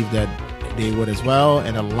believed that they would as well.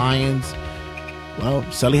 And the Lions, well,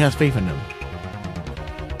 Sully has faith in them.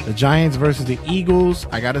 The Giants versus the Eagles.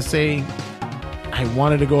 I got to say, I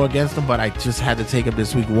wanted to go against them, but I just had to take them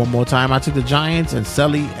this week one more time. I took the Giants, and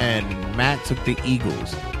Sully and Matt took the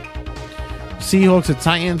Eagles. Seahawks and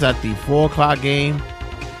Titans at the 4 o'clock game.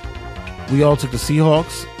 We all took the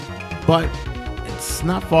Seahawks, but it's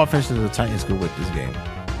not far-fetched that the Titans could win this game.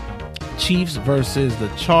 Chiefs versus the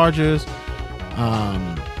Chargers.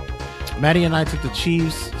 Maddie and I took the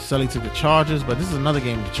Chiefs. Sully took the Chargers, but this is another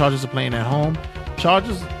game. The Chargers are playing at home.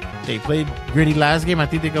 Chargers, they played gritty last game. I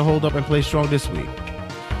think they can hold up and play strong this week.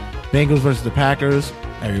 Bengals versus the Packers.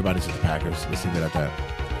 Everybody took the Packers. Let's leave it at that.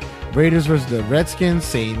 Raiders versus the Redskins.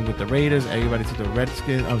 Same with the Raiders. Everybody took the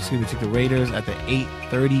took the Raiders at the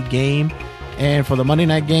 8:30 game. And for the Monday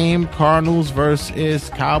night game, Cardinals versus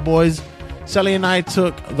Cowboys. Sully and I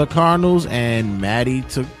took the Cardinals, and Maddie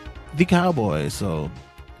took the Cowboys. So,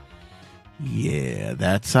 yeah,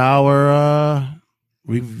 that's our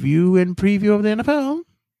review and preview of the NFL.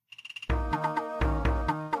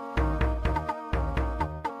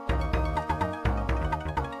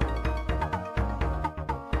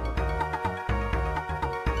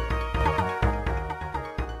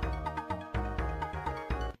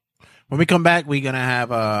 When we come back, we're going to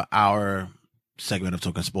have our segment of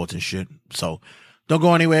talking sports and shit. So don't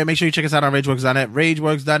go anywhere. Make sure you check us out on RageWorks.net.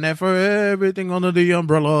 RageWorks.net for everything under the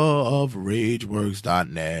umbrella of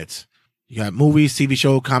RageWorks.net. You got movies, TV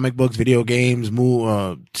show, comic books, video games,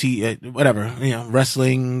 whatever,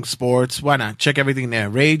 wrestling, sports. Why not? Check everything there.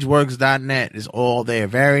 RageWorks.net is all there.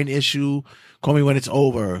 Variant issue. Call Me When It's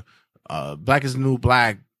Over. Black is the New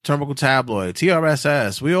Black. Turnbuckle Tabloid,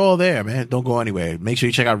 TRSS, we're all there, man. Don't go anywhere. Make sure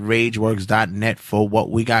you check out RageWorks.net for what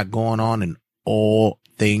we got going on and all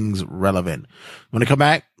things relevant. When I come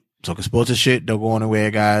back, talking sports and shit. Don't go anywhere,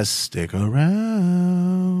 guys. Stick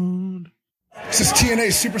around. This is TNA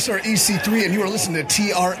Superstar EC3, and you are listening to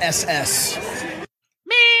TRSS.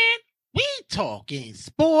 Man, we talking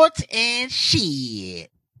sports and shit.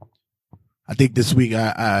 I think this week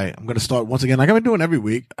I'm going to start once again, like I've been doing every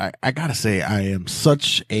week. I got to say, I am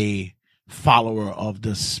such a follower of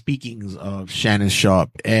the speakings of Shannon Sharp,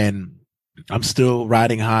 and I'm still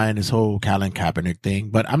riding high in this whole Colin Kaepernick thing,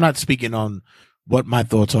 but I'm not speaking on what my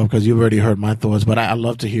thoughts are because you've already heard my thoughts, but I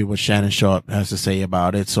love to hear what Shannon Sharp has to say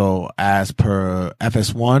about it. So as per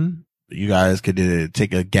FS1, you guys could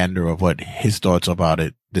take a gander of what his thoughts about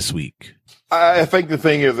it this week. I think the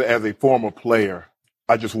thing is, as a former player,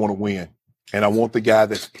 I just want to win. And I want the guy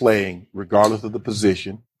that's playing, regardless of the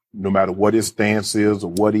position, no matter what his stance is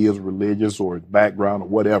or what he is, religious or his background or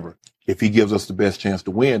whatever, if he gives us the best chance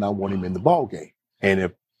to win, I want him in the ball game. And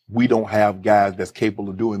if we don't have guys that's capable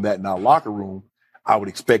of doing that in our locker room, I would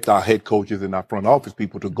expect our head coaches and our front office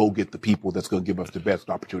people to go get the people that's going to give us the best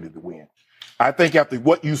opportunity to win. I think after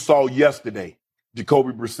what you saw yesterday,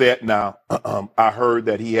 Jacoby Brissett, now, I heard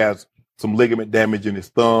that he has some ligament damage in his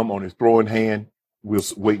thumb on his throwing hand. We'll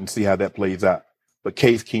wait and see how that plays out. But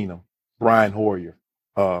Case Keenum, Brian Hoyer,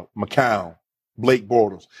 McCown, Blake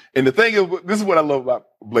Bortles. And the thing is, this is what I love about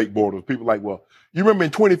Blake Bortles. People are like, well, you remember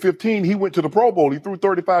in 2015, he went to the Pro Bowl. He threw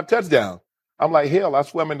 35 touchdowns. I'm like, hell, I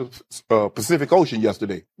swam in the Pacific Ocean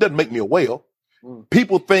yesterday. Doesn't make me a whale.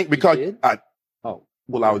 People think because I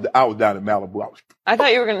was down in Malibu. I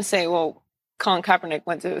thought you were going to say, well, Colin Kaepernick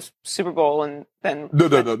went to the Super Bowl and then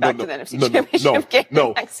back to the NFC Championship game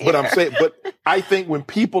next year. But I'm saying, but I think when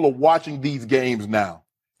people are watching these games now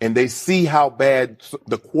and they see how bad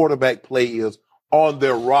the quarterback play is on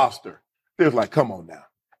their roster, they're like, come on now.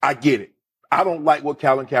 I get it. I don't like what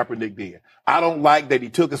Colin Kaepernick did. I don't like that he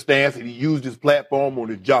took a stance and he used his platform on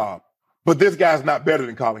his job. But this guy's not better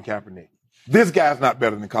than Colin Kaepernick. This guy's not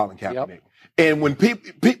better than Colin Kaepernick. Yep. And when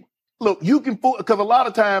people look, you can fool, because a lot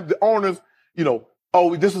of times the owners,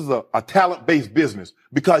 this is a talent-based business,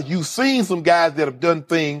 because you've seen some guys that have done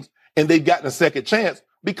things and they've gotten a second chance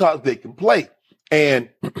because they can play. And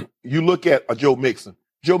you look at a Joe Mixon.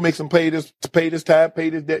 Joe Mixon paid his time,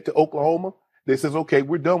 paid his debt to Oklahoma, that says, okay,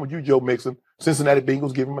 we're done with you, Joe Mixon. Cincinnati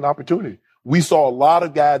Bengals give him an opportunity. We saw a lot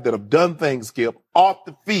of guys that have done things, Skip, off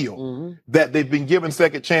the field that they've been given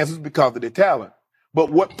second chances because of their talent. But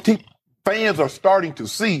what fans are starting to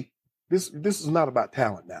see, this is not about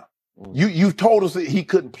talent now. You've told us that he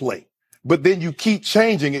couldn't play, but then you keep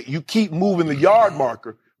changing it. You keep moving the yard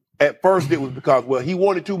marker. At first, it was because, well, he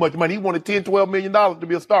wanted too much money. He wanted $10, $12 million to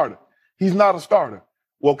be a starter. He's not a starter.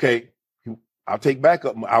 Well, okay, I'll take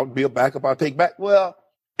backup. I'll be a backup. I'll take back. Well,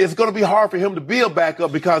 it's going to be hard for him to be a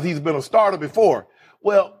backup because he's been a starter before.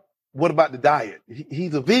 Well, what about the diet?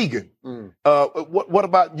 He's a vegan. What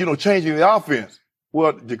about, changing the offense?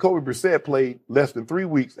 Well, Jacoby Brissett played less than 3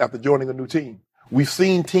 weeks after joining a new team. We've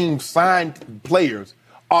seen teams sign players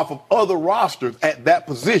off of other rosters at that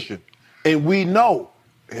position. And we know,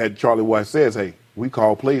 had Charlie White says, hey, we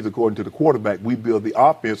call plays according to the quarterback. We build the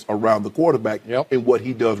offense around the quarterback and what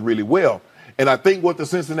he does really well. And I think what the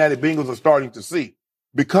Cincinnati Bengals are starting to see,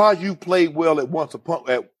 because you played well at once upon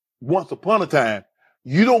a time,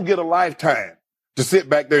 you don't get a lifetime to sit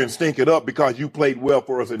back there and stink it up because you played well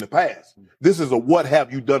for us in the past. This is a what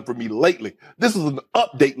have you done for me lately. This is an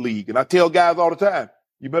update league. And I tell guys all the time,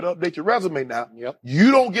 you better update your resume now.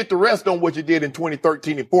 You don't get to rest on what you did in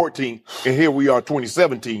 2013 and 14, and here we are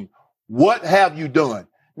 2017. What have you done?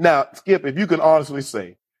 Now, Skip, if you can honestly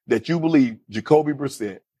say that you believe Jacoby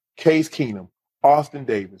Brissett, Case Keenum, Austin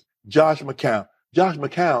Davis, Josh McCown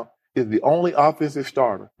is the only offensive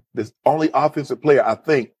starter, the only offensive player, I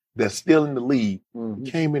think, that's still in the league,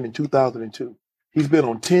 came in 2002. He's been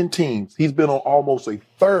on 10 teams. He's been on almost a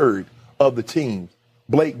third of the teams.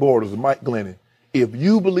 Blake Bortles and Mike Glennon. If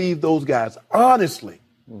you believe those guys honestly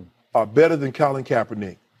are better than Colin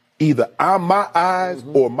Kaepernick, either my eyes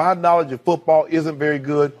or my knowledge of football isn't very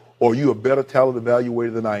good, or you're a better talent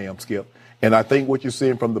evaluator than I am, Skip. And I think what you're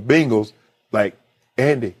seeing from the Bengals, like,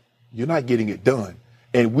 Andy, you're not getting it done.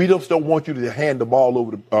 And we just don't want you to hand the ball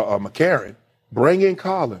over to McCarron. Bring in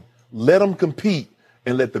Colin. Let him compete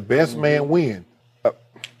and let the best man win.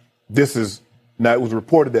 Now it was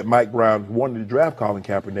reported that Mike Brown wanted to draft Colin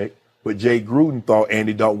Kaepernick, but Jay Gruden thought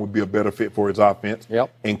Andy Dalton would be a better fit for his offense,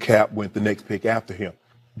 and Cap went the next pick after him.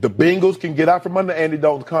 The Bengals can get out from under Andy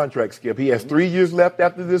Dalton's contract, Skip. He has 3 years left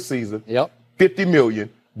after this season, $50 million,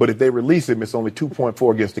 but if they release him, it's only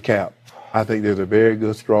 2.4 against the cap. I think there's a very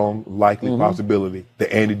good, strong, likely possibility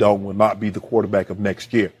that Andy Dalton will not be the quarterback of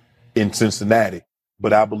next year in Cincinnati.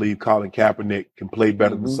 But I believe Colin Kaepernick can play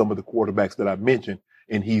better than some of the quarterbacks that I mentioned,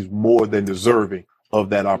 and he's more than deserving of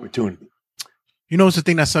that opportunity. You know what's the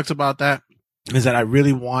thing that sucks about that? Is that I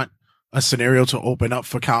really want a scenario to open up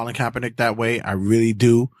for Colin Kaepernick that way. I really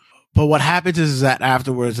do. But what happens is that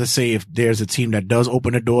afterwards, let's say if there's a team that does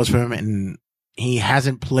open the doors for him and he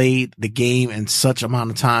hasn't played the game in such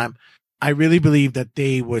amount of time, I really believe that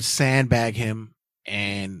they would sandbag him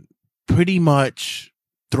and pretty much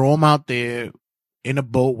throw him out there in a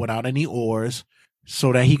boat without any oars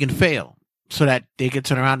so that he can fail, so that they can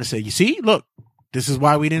turn around and say, you see, look, this is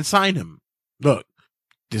why we didn't sign him. Look,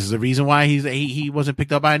 this is the reason why he wasn't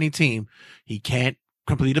picked up by any team. He can't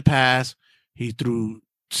complete a pass. He threw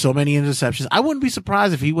so many interceptions. I wouldn't be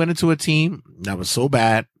surprised if he went into a team that was so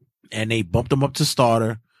bad and they bumped him up to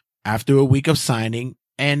starter after a week of signing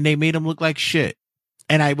and they made him look like shit.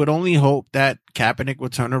 And I would only hope that Kaepernick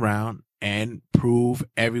would turn around and prove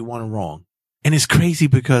everyone wrong. And it's crazy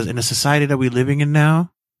because in the society that we're living in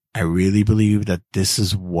now, I really believe that this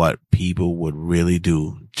is what people would really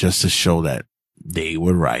do just to show that they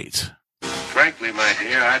were right. Frankly, my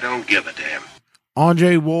dear, I don't give a damn.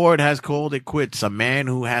 Andre Ward has called it quits. A man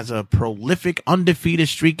who has a prolific undefeated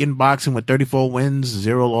streak in boxing with 34 wins,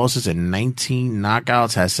 0 losses, and 19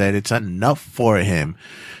 knockouts has said it's enough for him.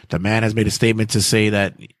 The man has made a statement to say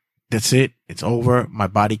that that's it. It's over. My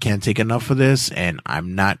body can't take enough of this, and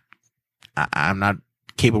I'm not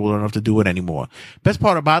capable enough to do it anymore. Best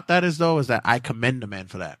part about that is that I commend the man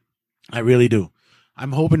for that. I really do.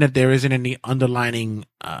 I'm hoping that there isn't any underlining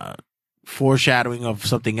foreshadowing of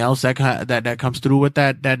something else that comes through with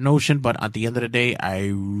that notion. But at the end of the day,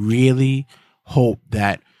 I really hope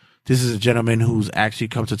that this is a gentleman who's actually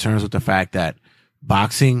come to terms with the fact that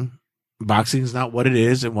boxing is not what it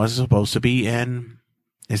is and what it's supposed to be, and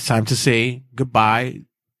it's time to say goodbye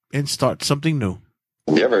and start something new.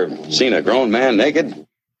 You ever seen a grown man naked?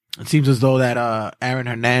 It seems as though that Aaron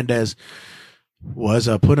Hernandez was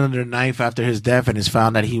put under the knife after his death and is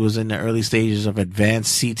found that he was in the early stages of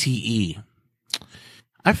advanced CTE.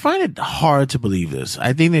 I find it hard to believe this.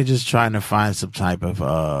 I think they're just trying to find some type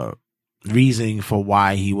of reasoning for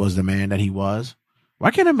why he was the man that he was. Why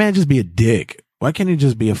can't a man just be a dick Why can't he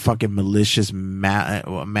just be a fucking malicious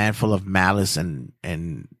man full of malice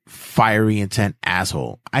and fiery intent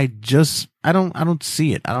asshole? I don't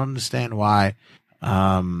see it. I don't understand why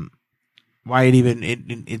it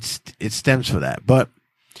stems for that. But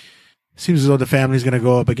seems as though the family's going to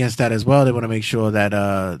go up against that as well. They want to make sure that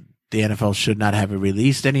the NFL should not have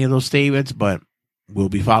released any of those statements, but we'll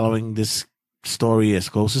be following this story as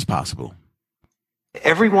close as possible.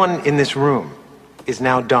 Everyone in this room is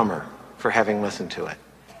now dumber for having listened to it.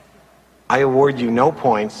 I award you no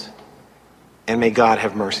points, and may God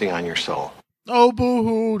have mercy on your soul. Oh,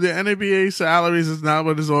 boo-hoo. The NBA salaries is not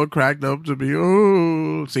what it's all cracked up to be.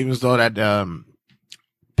 Oh, seems as though that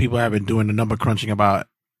people have been doing the number crunching about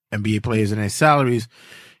NBA players and their salaries.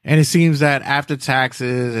 And it seems that after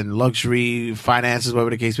taxes and luxury finances,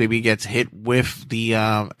 whatever the case may be, gets hit with the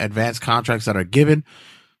advanced contracts that are given,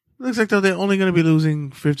 looks like they're only going to be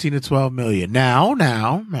losing 15 to 12 million. Now,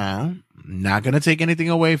 not going to take anything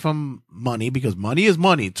away from money, because money is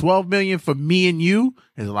money. 12 million for me and you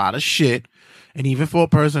is a lot of shit. And even for a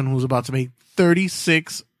person who's about to make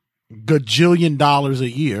 $36 gajillion a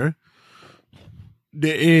year,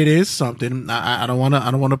 it is something. I don't want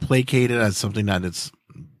to placate it as something that it's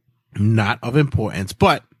not of importance,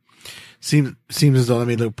 but seems as though, let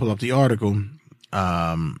me pull up the article.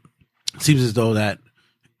 Seems as though that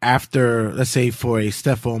after, let's say for a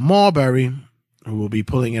Stephon Marbury, who will be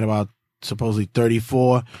pulling in about supposedly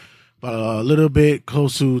 34, but a little bit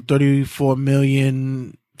close to 34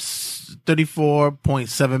 million,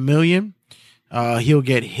 34.7 million. He'll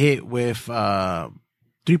get hit with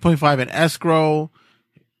 3.5 in escrow,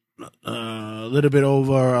 a little bit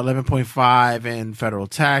over 11.5 in federal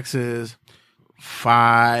taxes,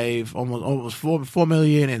 almost 4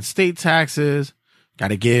 million in state taxes. Got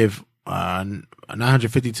to give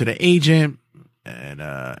 950 to the agent and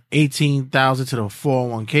 18,000 to the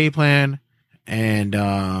 401k plan, and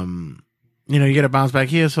you get a bounce back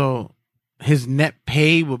here. So his net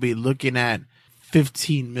pay will be looking at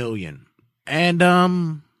 15 million, and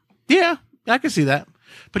yeah, I can see that.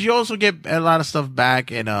 But you also get a lot of stuff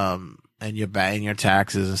back and your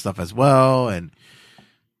taxes and stuff as well. And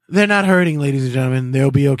they're not hurting, ladies and gentlemen. They'll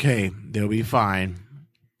be okay. They'll be fine.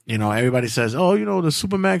 Everybody says, oh, the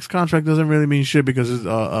Supermax contract doesn't really mean shit because it's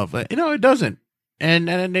it doesn't.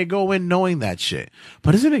 And they go in knowing that shit.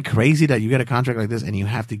 But isn't it crazy that you get a contract like this and you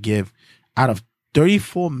have to give out of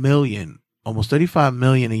 34 million, almost 35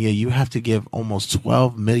 million a year, you have to give almost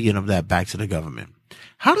 12 million of that back to the government.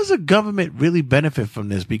 How does the government really benefit from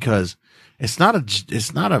this? Because it's not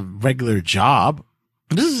a regular job.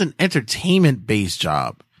 This is an entertainment based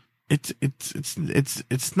job. It's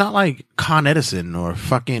not like Con Edison or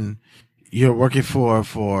fucking you're working for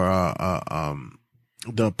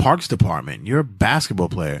the parks department. You're a basketball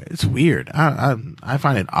player. It's weird. I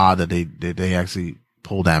find it odd that they actually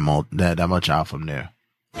pull that much out from there.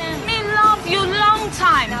 Me love you long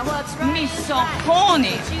time. Me so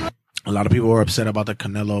horny. A lot of people were upset about the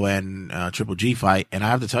Canelo and Triple G fight, and I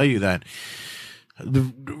have to tell you that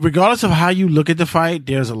regardless of how you look at the fight,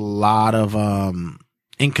 there's a lot of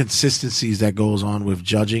inconsistencies that goes on with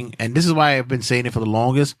judging, and this is why I've been saying it for the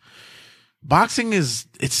longest. Boxing it's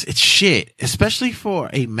shit, especially for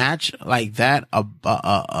a match like that. A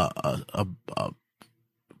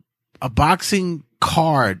boxing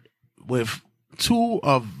card with two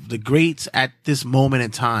of the greats at this moment in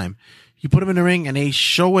time. You put them in the ring and they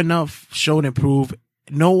show and improve.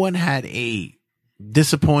 No one had a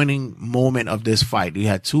disappointing moment of this fight. You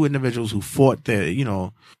had two individuals who fought they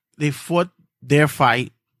fought their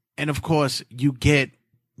fight. And of course you get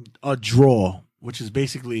a draw, which is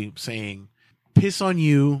basically saying, piss on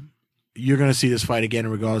you. You're going to see this fight again,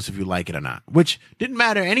 regardless if you like it or not, which didn't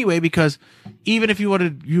matter anyway, because even if you were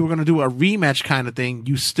going to do a rematch kind of thing,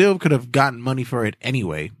 you still could have gotten money for it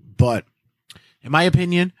anyway. But in my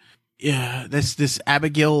opinion, yeah, this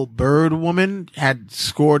Abigail Byrd woman had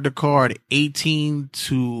scored the card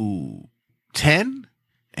 18-10.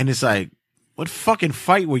 And it's like, what fucking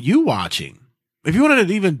fight were you watching? If you wanted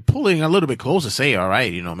to even pull in a little bit closer, say, all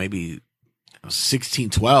right, maybe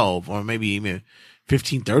 16-12 or maybe even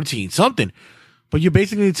 15-13, something. But you're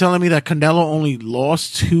basically telling me that Canelo only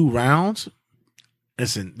lost 2 rounds?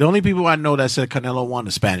 Listen, the only people I know that said Canelo won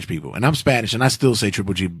are Spanish people. And I'm Spanish, and I still say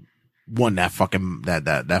Triple G won that fucking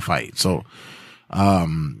that fight. So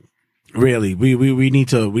really we need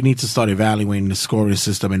to start evaluating the scoring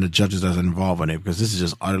system and the judges that's involved in it, because this is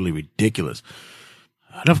just utterly ridiculous.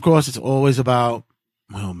 And of course it's always about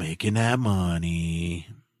making that money.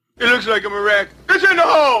 It looks like I'm a wreck. It's in the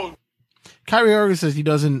hole. Kyrie Irving says he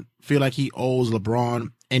doesn't feel like he owes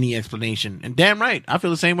LeBron any explanation, and damn right, I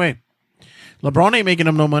feel the same way. LeBron ain't making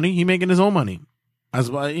him no money. He making his own money. As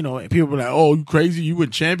well, you know, people were like, "Oh, you crazy? You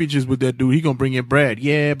win championships with that dude. He gonna bring in bread."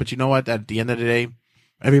 Yeah, but you know what? At the end of the day,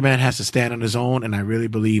 every man has to stand on his own, and I really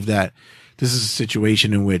believe that this is a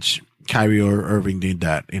situation in which Kyrie Irving did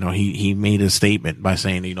that. You know, he made a statement by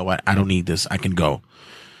saying, "You know what? I don't need this. I can go."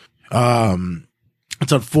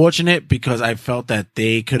 It's unfortunate because I felt that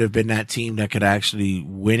they could have been that team that could actually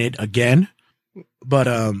win it again, but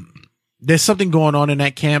there's something going on in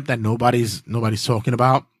that camp that nobody's talking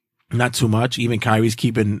about. Not too much. Even Kyrie's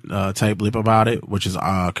keeping tight lip about it, which is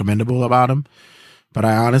commendable about him. But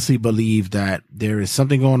I honestly believe that there is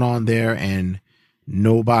something going on there, and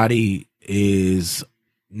nobody's gonna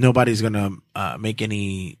make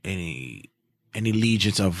any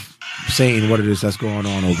allegiance of saying what it is that's going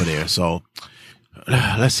on over there. So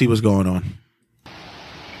let's see what's going on.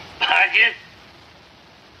 Budget?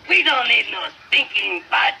 We don't need no stinking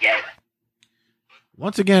budget.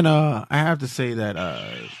 Once again, I have to say that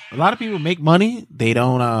a lot of people make money. They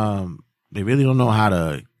don't. They really don't know how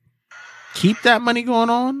to keep that money going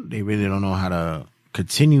on. They really don't know how to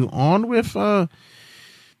continue on with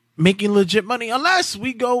making legit money unless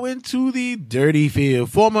we go into the dirty field.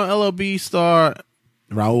 Former LLB star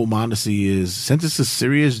Raul Mondesi is sentenced to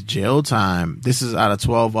serious jail time. This is out of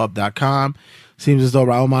 12up.com. Seems as though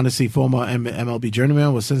Raul Mondesi, former MLB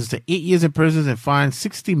journeyman, was sentenced to 8 years in prison and fined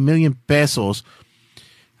 60 million pesos.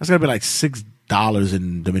 That's gotta be like $6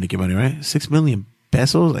 in Dominican money, right? 6 million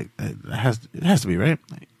pesos, like it has to be, right?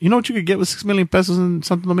 You know what you could get with 6 million pesos in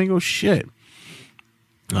Santo Domingo? Shit.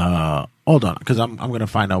 Hold on, because I'm gonna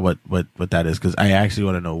find out what that is, because I actually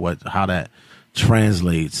want to know how that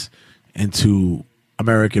translates into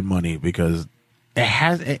American money, because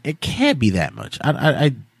it can't be that much.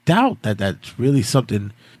 I doubt that that's really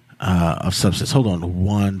something of substance. Hold on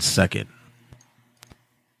 1 second.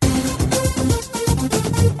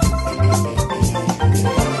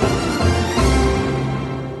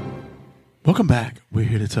 Welcome back. We're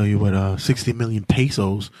here to tell you what 60 million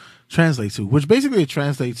pesos translates to, which basically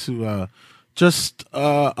translates to just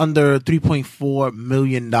under $3.4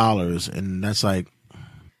 million, and that's like,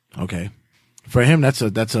 okay, for him that's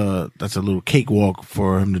a little cakewalk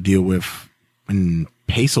for him to deal with in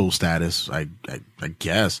peso status, I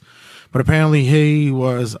guess. But apparently he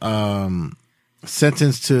was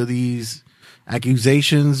sentenced to these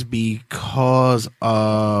accusations because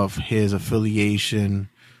of his affiliation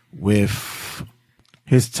with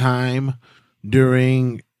his time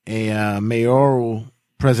during a mayoral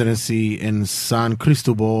presidency in San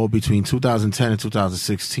Cristobal between 2010 and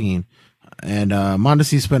 2016. And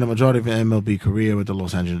Mondesi spent a majority of his MLB career with the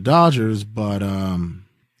Los Angeles Dodgers, but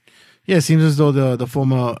yeah, it seems as though the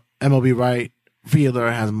former MLB right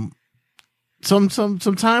fielder has some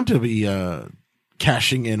time to be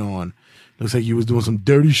cashing in on. Looks like he was doing some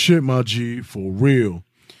dirty shit, my G, for real.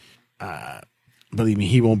 Believe me,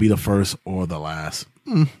 he won't be the first or the last.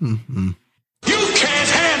 You can't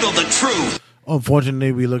handle the truth.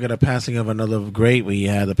 Unfortunately, we look at a passing of another great. We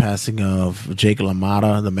had the passing of Jake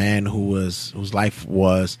LaMotta, the man whose life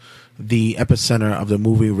was the epicenter of the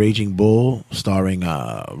movie Raging Bull, starring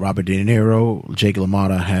Robert De Niro. Jake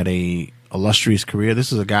LaMotta had a illustrious career.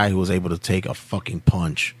 This is a guy who was able to take a fucking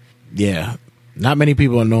punch. Yeah. Not many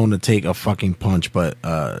people are known to take a fucking punch, but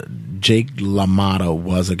Jake LaMotta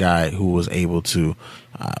was a guy who was able to.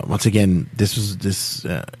 Once again,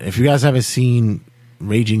 if you guys haven't seen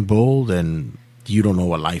Raging Bull, then you don't know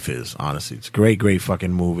what life is. Honestly, it's a great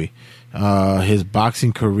fucking movie. His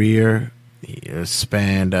boxing career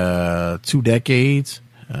spanned 2 decades.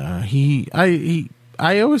 I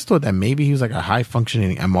always thought that maybe he was like a high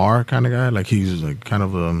functioning MR kind of guy. Like he's like kind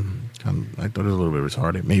of I thought it was a little bit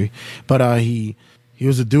retarded, maybe. But he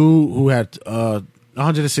was a dude who had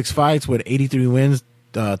 106 fights with 83 wins,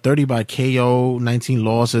 30 by KO, 19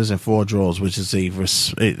 losses, and 4 draws, which is a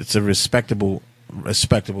respectable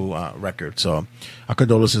record. So our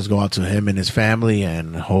condolences go out to him and his family,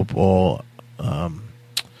 and hope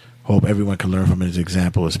everyone can learn from his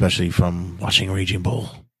example, especially from watching Raging Bull.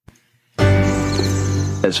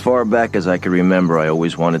 As far back as I can remember, I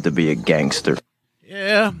always wanted to be a gangster.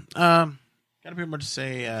 Yeah, gotta pretty much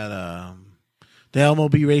say the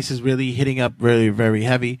MLB race is really hitting up really very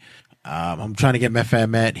heavy. I'm trying to get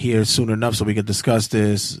Met here soon enough so we can discuss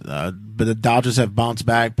this. But the Dodgers have bounced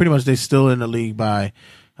back. Pretty much they're still in the league by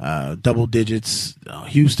double digits.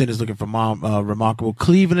 Houston is looking for remarkable.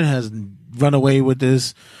 Cleveland has run away with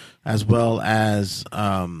this, as well as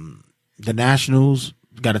the Nationals.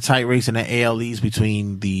 Got a tight race in the AL East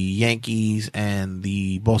between the Yankees and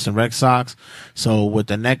the Boston Red Sox. So with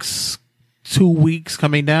the next 2 weeks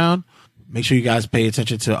coming down, Make sure you guys pay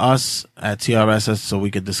attention to us at TRSS so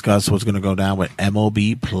we can discuss what's going to go down with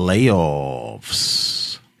MLB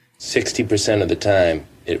playoffs. 60% of the time,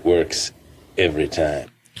 it works every time.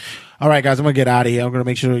 All right, guys, I'm going to get out of here. I'm going to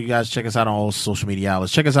make sure you guys check us out on all social media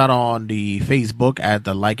outlets. Check us out on the Facebook at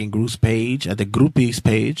the Like and Groups page, at the Groupies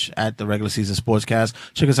page, at the Regular Season Sportscast.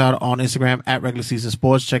 Check us out on Instagram at Regular Season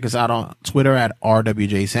Sports. Check us out on Twitter at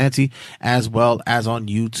RWJ Santy, as well as on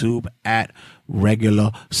YouTube at Regular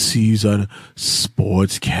Season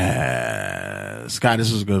Sportscast. Scott,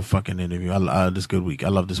 this was a good fucking interview. This good week. I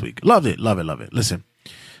love this week. Loved it. Listen,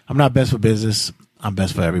 I'm not best for business. I'm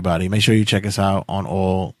best for everybody. Make sure you check us out on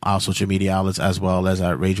all our social media outlets as well as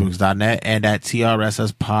at RageWorks.net and at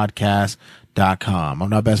TRSSpodcast.com. I'm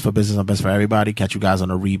not best for business. I'm best for everybody. Catch you guys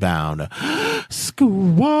on a rebound. Squash.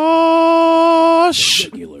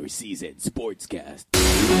 Regular Season Sportscast.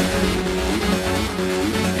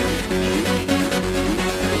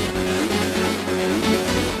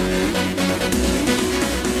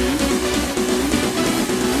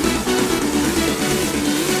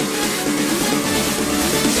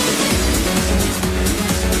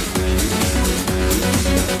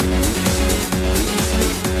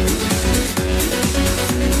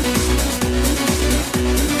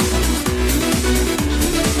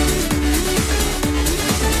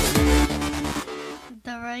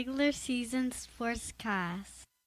 The Regular Season Sportscast.